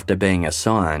 days after being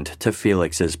assigned to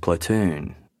Felix's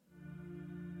platoon.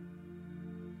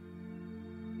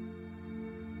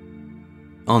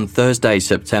 On Thursday,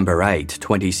 September 8,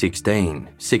 2016,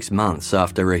 6 months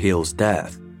after Raheel's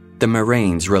death, the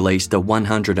Marines released a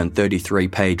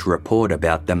 133-page report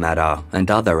about the matter and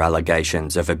other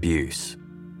allegations of abuse.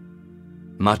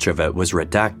 Much of it was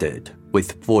redacted,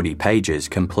 with 40 pages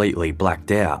completely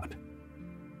blacked out.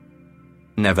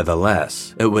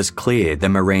 Nevertheless, it was clear the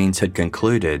Marines had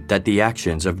concluded that the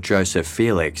actions of Joseph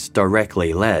Felix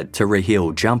directly led to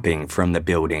Raheel jumping from the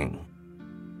building.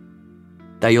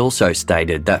 They also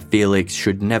stated that Felix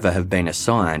should never have been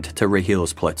assigned to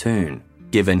Raheel's platoon,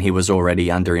 given he was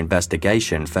already under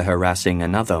investigation for harassing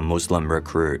another Muslim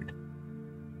recruit.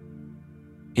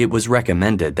 It was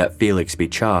recommended that Felix be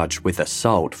charged with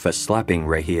assault for slapping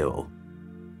Raheel.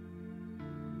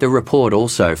 The report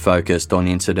also focused on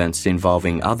incidents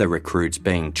involving other recruits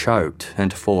being choked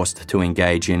and forced to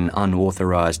engage in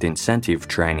unauthorized incentive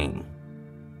training.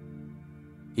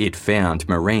 It found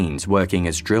Marines working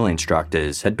as drill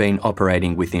instructors had been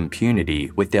operating with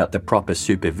impunity without the proper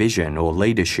supervision or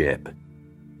leadership.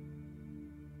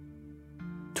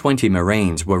 20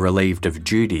 Marines were relieved of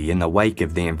duty in the wake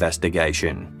of the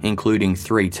investigation, including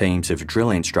 3 teams of drill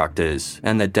instructors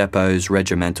and the depot's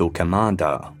regimental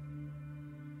commander.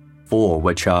 4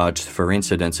 were charged for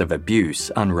incidents of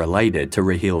abuse unrelated to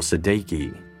Raheel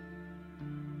Siddiqui.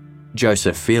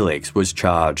 Joseph Felix was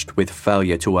charged with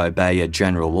failure to obey a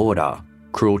general order,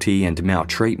 cruelty and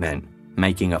maltreatment,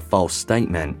 making a false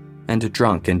statement, and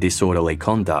drunk and disorderly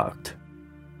conduct.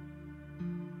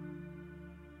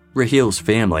 Raheel's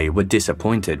family were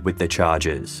disappointed with the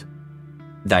charges.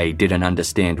 They didn't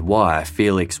understand why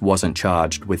Felix wasn't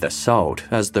charged with assault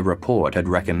as the report had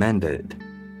recommended.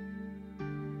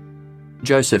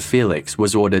 Joseph Felix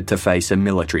was ordered to face a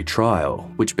military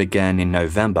trial, which began in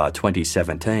November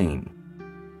 2017.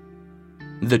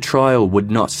 The trial would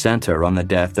not centre on the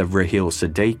death of Raheel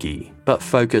Siddiqui, but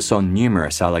focus on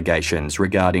numerous allegations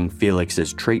regarding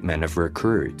Felix's treatment of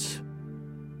recruits.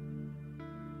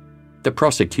 The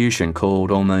prosecution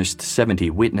called almost 70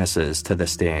 witnesses to the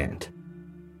stand.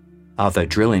 Other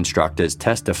drill instructors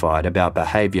testified about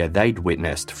behaviour they'd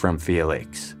witnessed from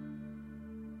Felix.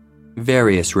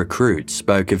 Various recruits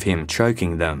spoke of him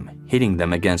choking them, hitting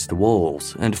them against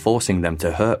walls, and forcing them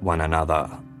to hurt one another.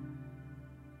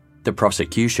 The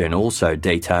prosecution also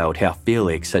detailed how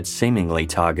Felix had seemingly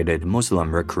targeted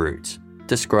Muslim recruits,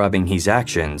 describing his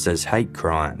actions as hate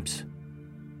crimes.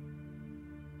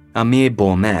 Amir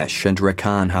Bormesh and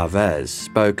Rakan Havez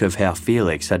spoke of how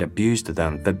Felix had abused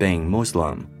them for being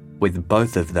Muslim, with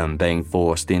both of them being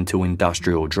forced into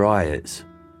industrial dryers.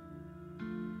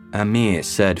 Amir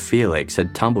said Felix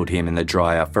had tumbled him in the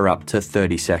dryer for up to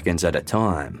 30 seconds at a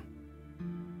time.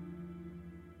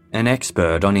 An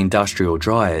expert on industrial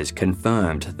dryers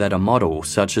confirmed that a model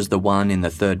such as the one in the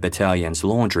 3rd Battalion's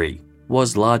laundry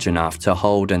was large enough to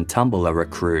hold and tumble a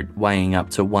recruit weighing up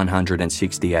to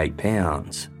 168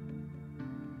 pounds.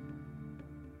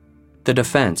 The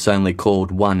defence only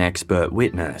called one expert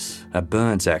witness, a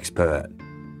burns expert.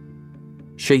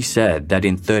 She said that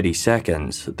in 30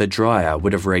 seconds, the dryer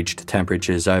would have reached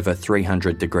temperatures over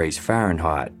 300 degrees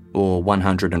Fahrenheit or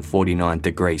 149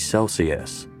 degrees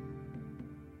Celsius.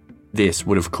 This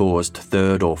would have caused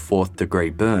 3rd or 4th degree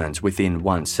burns within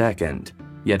 1 second,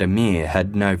 yet Amir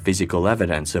had no physical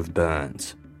evidence of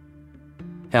burns.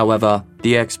 However,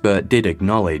 the expert did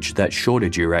acknowledge that shorter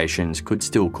durations could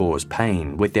still cause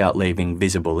pain without leaving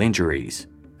visible injuries,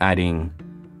 adding,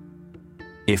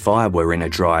 "If I were in a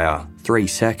dryer, 3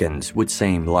 seconds would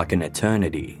seem like an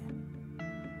eternity."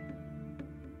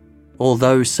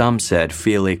 Although some said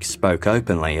Felix spoke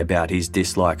openly about his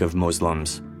dislike of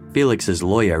Muslims, Felix's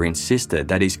lawyer insisted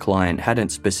that his client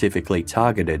hadn't specifically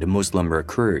targeted Muslim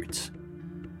recruits.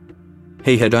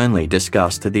 He had only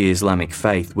discussed the Islamic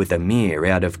faith with Amir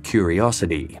out of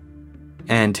curiosity,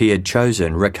 and he had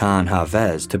chosen Rakan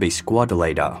Hafez to be squad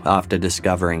leader after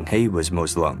discovering he was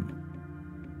Muslim.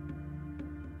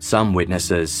 Some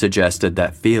witnesses suggested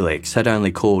that Felix had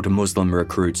only called Muslim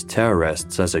recruits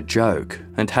terrorists as a joke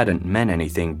and hadn't meant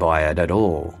anything by it at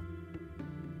all.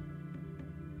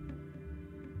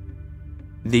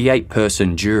 The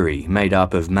 8-person jury, made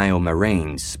up of male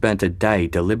Marines, spent a day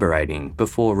deliberating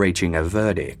before reaching a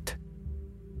verdict.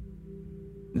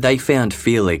 They found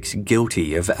Felix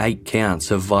guilty of 8 counts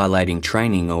of violating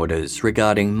training orders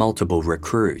regarding multiple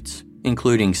recruits,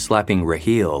 including slapping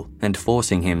Raheel and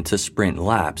forcing him to sprint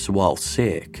laps while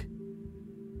sick.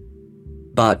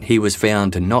 But he was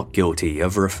found not guilty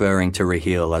of referring to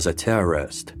Raheel as a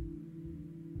terrorist.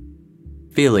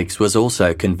 Felix was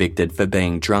also convicted for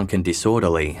being drunk and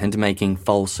disorderly and making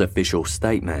false official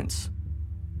statements.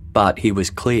 But he was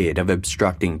cleared of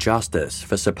obstructing justice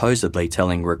for supposedly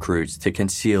telling recruits to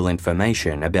conceal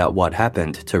information about what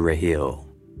happened to Raheel.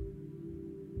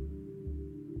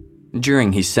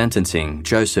 During his sentencing,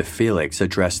 Joseph Felix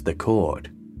addressed the court.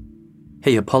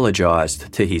 He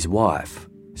apologised to his wife,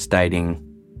 stating,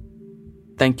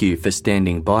 "Thank you for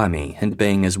standing by me and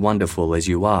being as wonderful as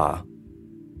you are.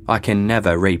 I can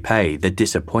never repay the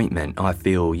disappointment I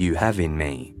feel you have in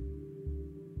me."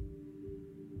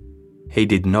 He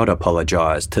did not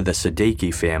apologise to the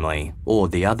Siddiqui family or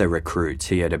the other recruits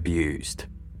he had abused,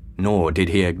 nor did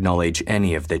he acknowledge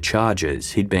any of the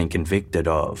charges he'd been convicted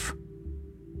of.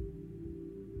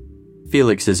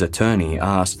 Felix's attorney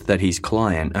asked that his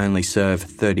client only serve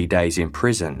 30 days in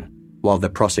prison, while the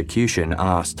prosecution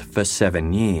asked for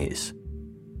 7 years.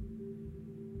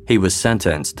 He was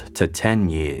sentenced to 10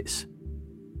 years.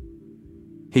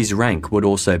 His rank would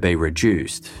also be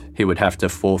reduced. He would have to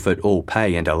forfeit all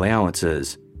pay and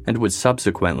allowances and would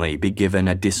subsequently be given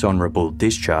a dishonourable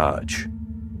discharge.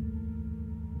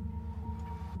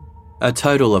 A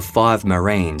total of 5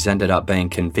 Marines ended up being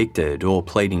convicted or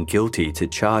pleading guilty to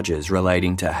charges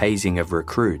relating to hazing of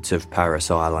recruits of Parris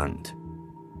Island.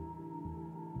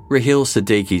 Raheel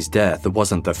Siddiqui's death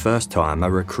wasn't the first time a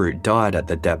recruit died at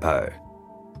the depot.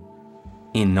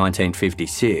 In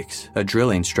 1956, a drill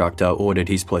instructor ordered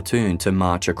his platoon to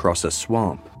march across a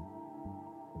swamp.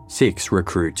 6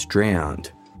 recruits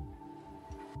drowned.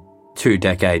 2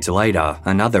 decades later,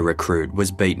 another recruit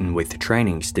was beaten with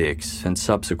training sticks and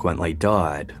subsequently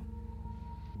died.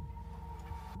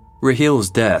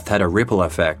 Raheel's death had a ripple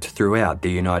effect throughout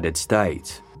the United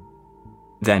States.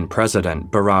 Then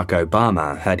President Barack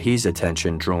Obama had his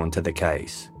attention drawn to the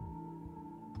case.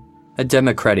 A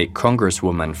Democratic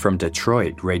congresswoman from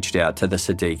Detroit reached out to the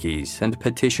Siddiquis and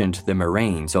petitioned the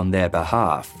Marines on their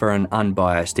behalf for an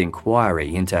unbiased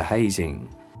inquiry into hazing.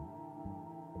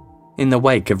 In the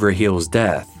wake of Raheel's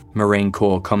death, Marine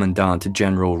Corps Commandant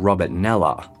General Robert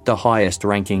Neller, the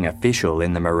highest-ranking official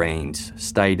in the Marines,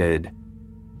 stated,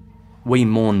 "We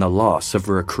mourn the loss of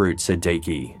recruit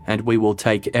Siddiqui, and we will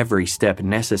take every step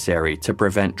necessary to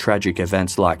prevent tragic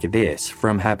events like this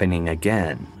from happening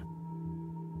again."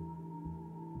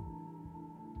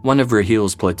 One of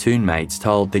Raheel's platoon mates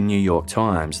told the New York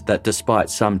Times that despite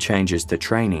some changes to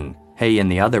training, he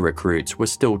and the other recruits were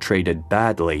still treated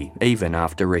badly even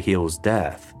after Raheel's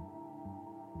death.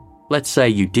 "Let's say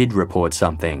you did report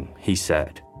something," he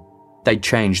said. "They'd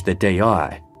change the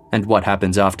DI, and what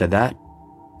happens after that?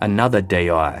 Another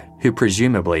DI, who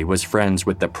presumably was friends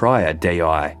with the prior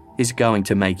DI, is going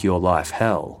to make your life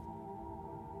hell."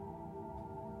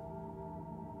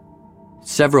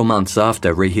 Several months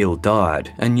after Raheel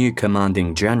died, a new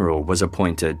commanding general was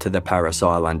appointed to the Parris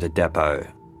Island depot.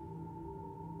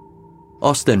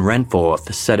 Austin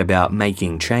Renforth set about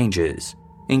making changes,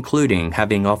 including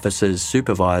having officers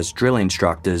supervise drill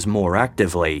instructors more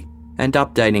actively and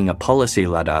updating a policy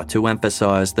letter to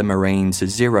emphasise the Marines'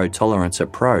 zero-tolerance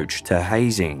approach to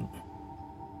hazing.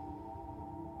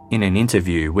 In an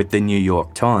interview with the New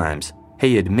York Times,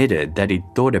 he admitted that he'd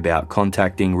thought about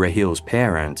contacting Rahil's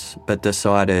parents, but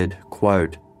decided,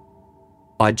 quote,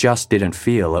 "I just didn't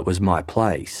feel it was my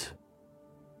place."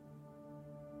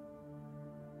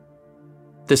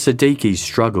 The Siddiquis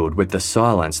struggled with the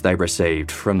silence they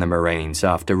received from the Marines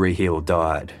after Rahil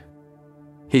died.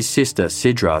 His sister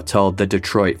Sidra told the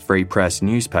Detroit Free Press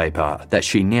newspaper that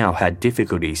she now had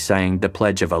difficulty saying the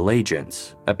Pledge of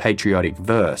Allegiance, a patriotic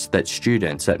verse that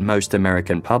students at most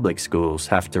American public schools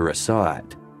have to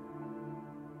recite.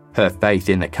 Her faith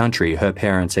in the country her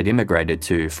parents had immigrated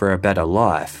to for a better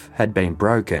life had been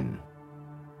broken.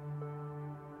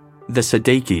 The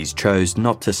Siddiquis chose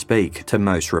not to speak to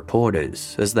most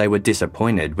reporters as they were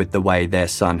disappointed with the way their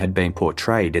son had been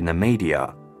portrayed in the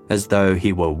media, as though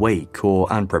he were weak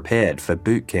or unprepared for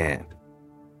boot camp.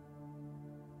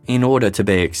 In order to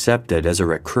be accepted as a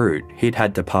recruit, he'd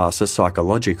had to pass a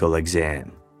psychological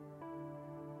exam.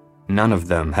 None of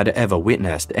them had ever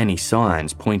witnessed any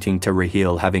signs pointing to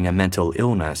Rahil having a mental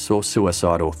illness or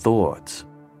suicidal thoughts.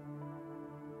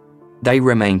 They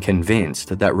remain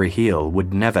convinced that Rahil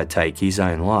would never take his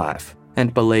own life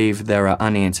and believe there are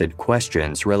unanswered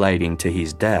questions relating to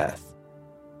his death.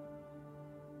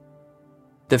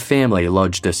 The family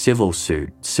lodged a civil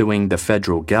suit suing the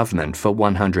federal government for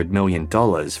 $100 million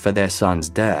for their son's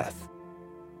death.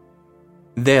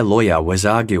 Their lawyer was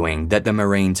arguing that the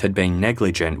Marines had been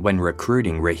negligent when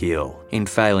recruiting Rahil in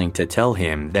failing to tell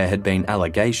him there had been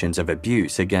allegations of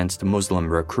abuse against Muslim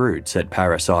recruits at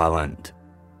Parris Island.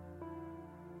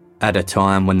 At a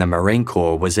time when the Marine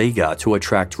Corps was eager to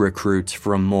attract recruits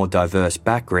from more diverse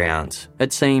backgrounds,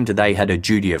 it seemed they had a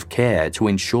duty of care to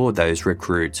ensure those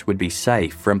recruits would be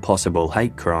safe from possible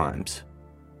hate crimes.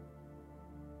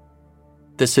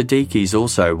 The Siddiquis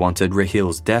also wanted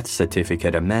Rahil's death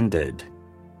certificate amended.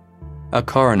 A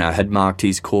coroner had marked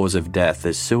his cause of death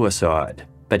as suicide,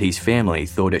 but his family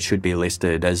thought it should be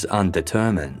listed as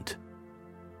undetermined.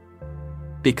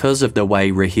 Because of the way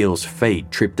Rahil's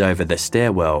feet tripped over the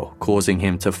stairwell, causing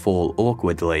him to fall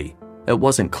awkwardly, it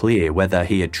wasn't clear whether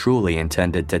he had truly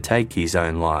intended to take his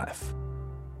own life.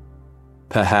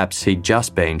 Perhaps he'd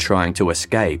just been trying to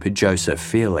escape Joseph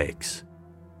Felix.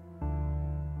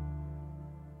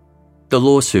 The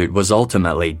lawsuit was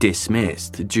ultimately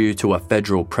dismissed due to a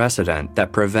federal precedent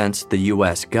that prevents the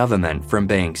US government from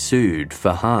being sued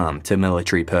for harm to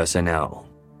military personnel.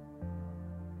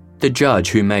 The judge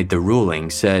who made the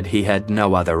ruling said he had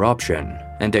no other option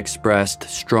and expressed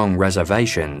strong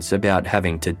reservations about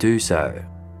having to do so.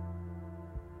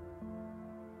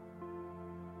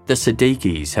 The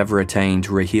Siddiquis have retained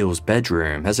Rahil's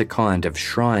bedroom as a kind of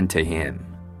shrine to him.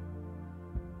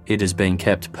 It has been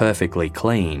kept perfectly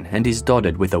clean and is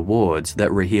dotted with awards that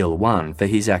Rahil won for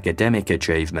his academic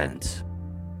achievements.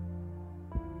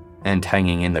 And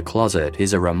hanging in the closet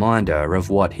is a reminder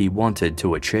of what he wanted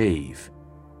to achieve.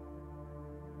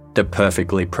 The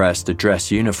perfectly pressed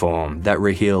dress uniform that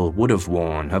Rahil would have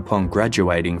worn upon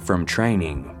graduating from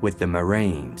training with the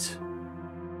Marines.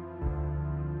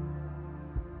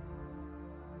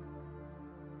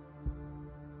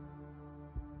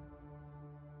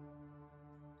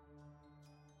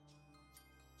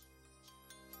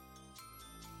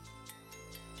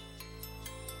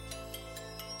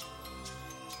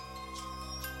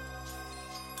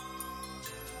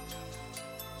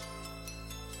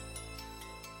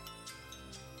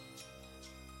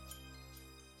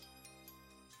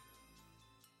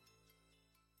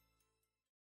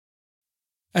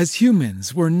 As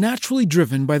humans, we're naturally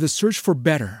driven by the search for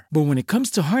better. But when it comes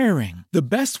to hiring, the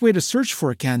best way to search for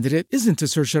a candidate isn't to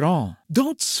search at all.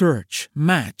 Don't search,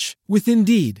 match with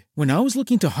Indeed. When I was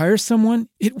looking to hire someone,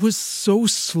 it was so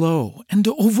slow and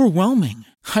overwhelming.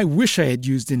 I wish I had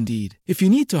used Indeed. If you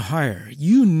need to hire,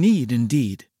 you need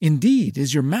Indeed. Indeed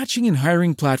is your matching and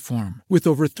hiring platform with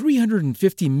over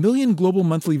 350 million global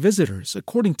monthly visitors,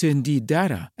 according to Indeed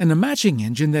data, and a matching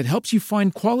engine that helps you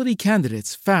find quality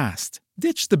candidates fast.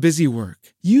 Ditch the busy work.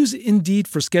 Use Indeed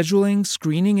for scheduling,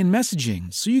 screening, and messaging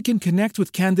so you can connect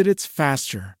with candidates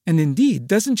faster. And Indeed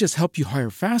doesn't just help you hire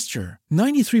faster.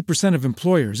 93% of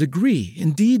employers agree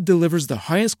Indeed delivers the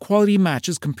highest quality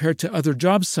matches compared to other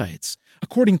job sites,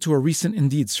 according to a recent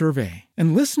Indeed survey.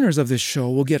 And listeners of this show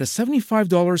will get a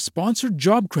 $75 sponsored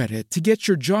job credit to get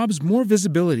your jobs more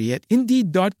visibility at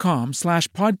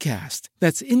Indeed.com/podcast.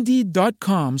 That's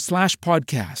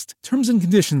Indeed.com/podcast. Terms and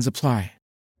conditions apply.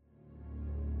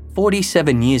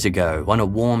 47 years ago, on a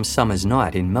warm summer's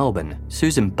night in Melbourne,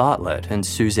 Susan Bartlett and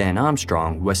Suzanne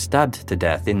Armstrong were stabbed to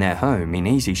death in their home in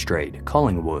Easy Street,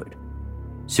 Collingwood.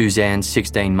 Suzanne's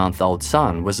 16-month-old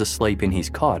son was asleep in his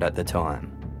cot at the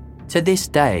time. To this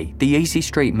day, the Easy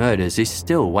Street murders is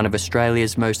still one of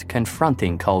Australia's most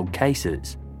confronting cold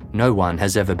cases. No one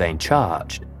has ever been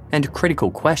charged, and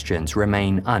critical questions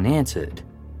remain unanswered.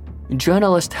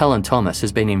 Journalist Helen Thomas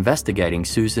has been investigating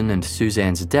Susan and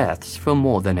Suzanne's deaths for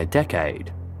more than a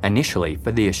decade, initially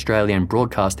for the Australian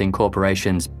Broadcasting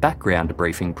Corporation's Background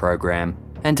Briefing program,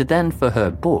 and then for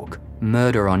her book,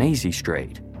 Murder on Easy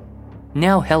Street.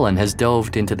 Now Helen has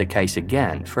delved into the case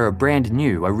again for a brand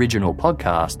new original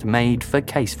podcast made for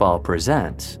Casefile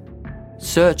Presents.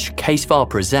 Search Casefile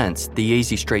Presents The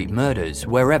Easy Street Murders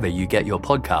wherever you get your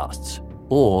podcasts,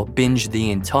 or binge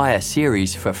the entire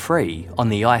series for free on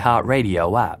the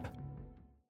iHeartRadio app.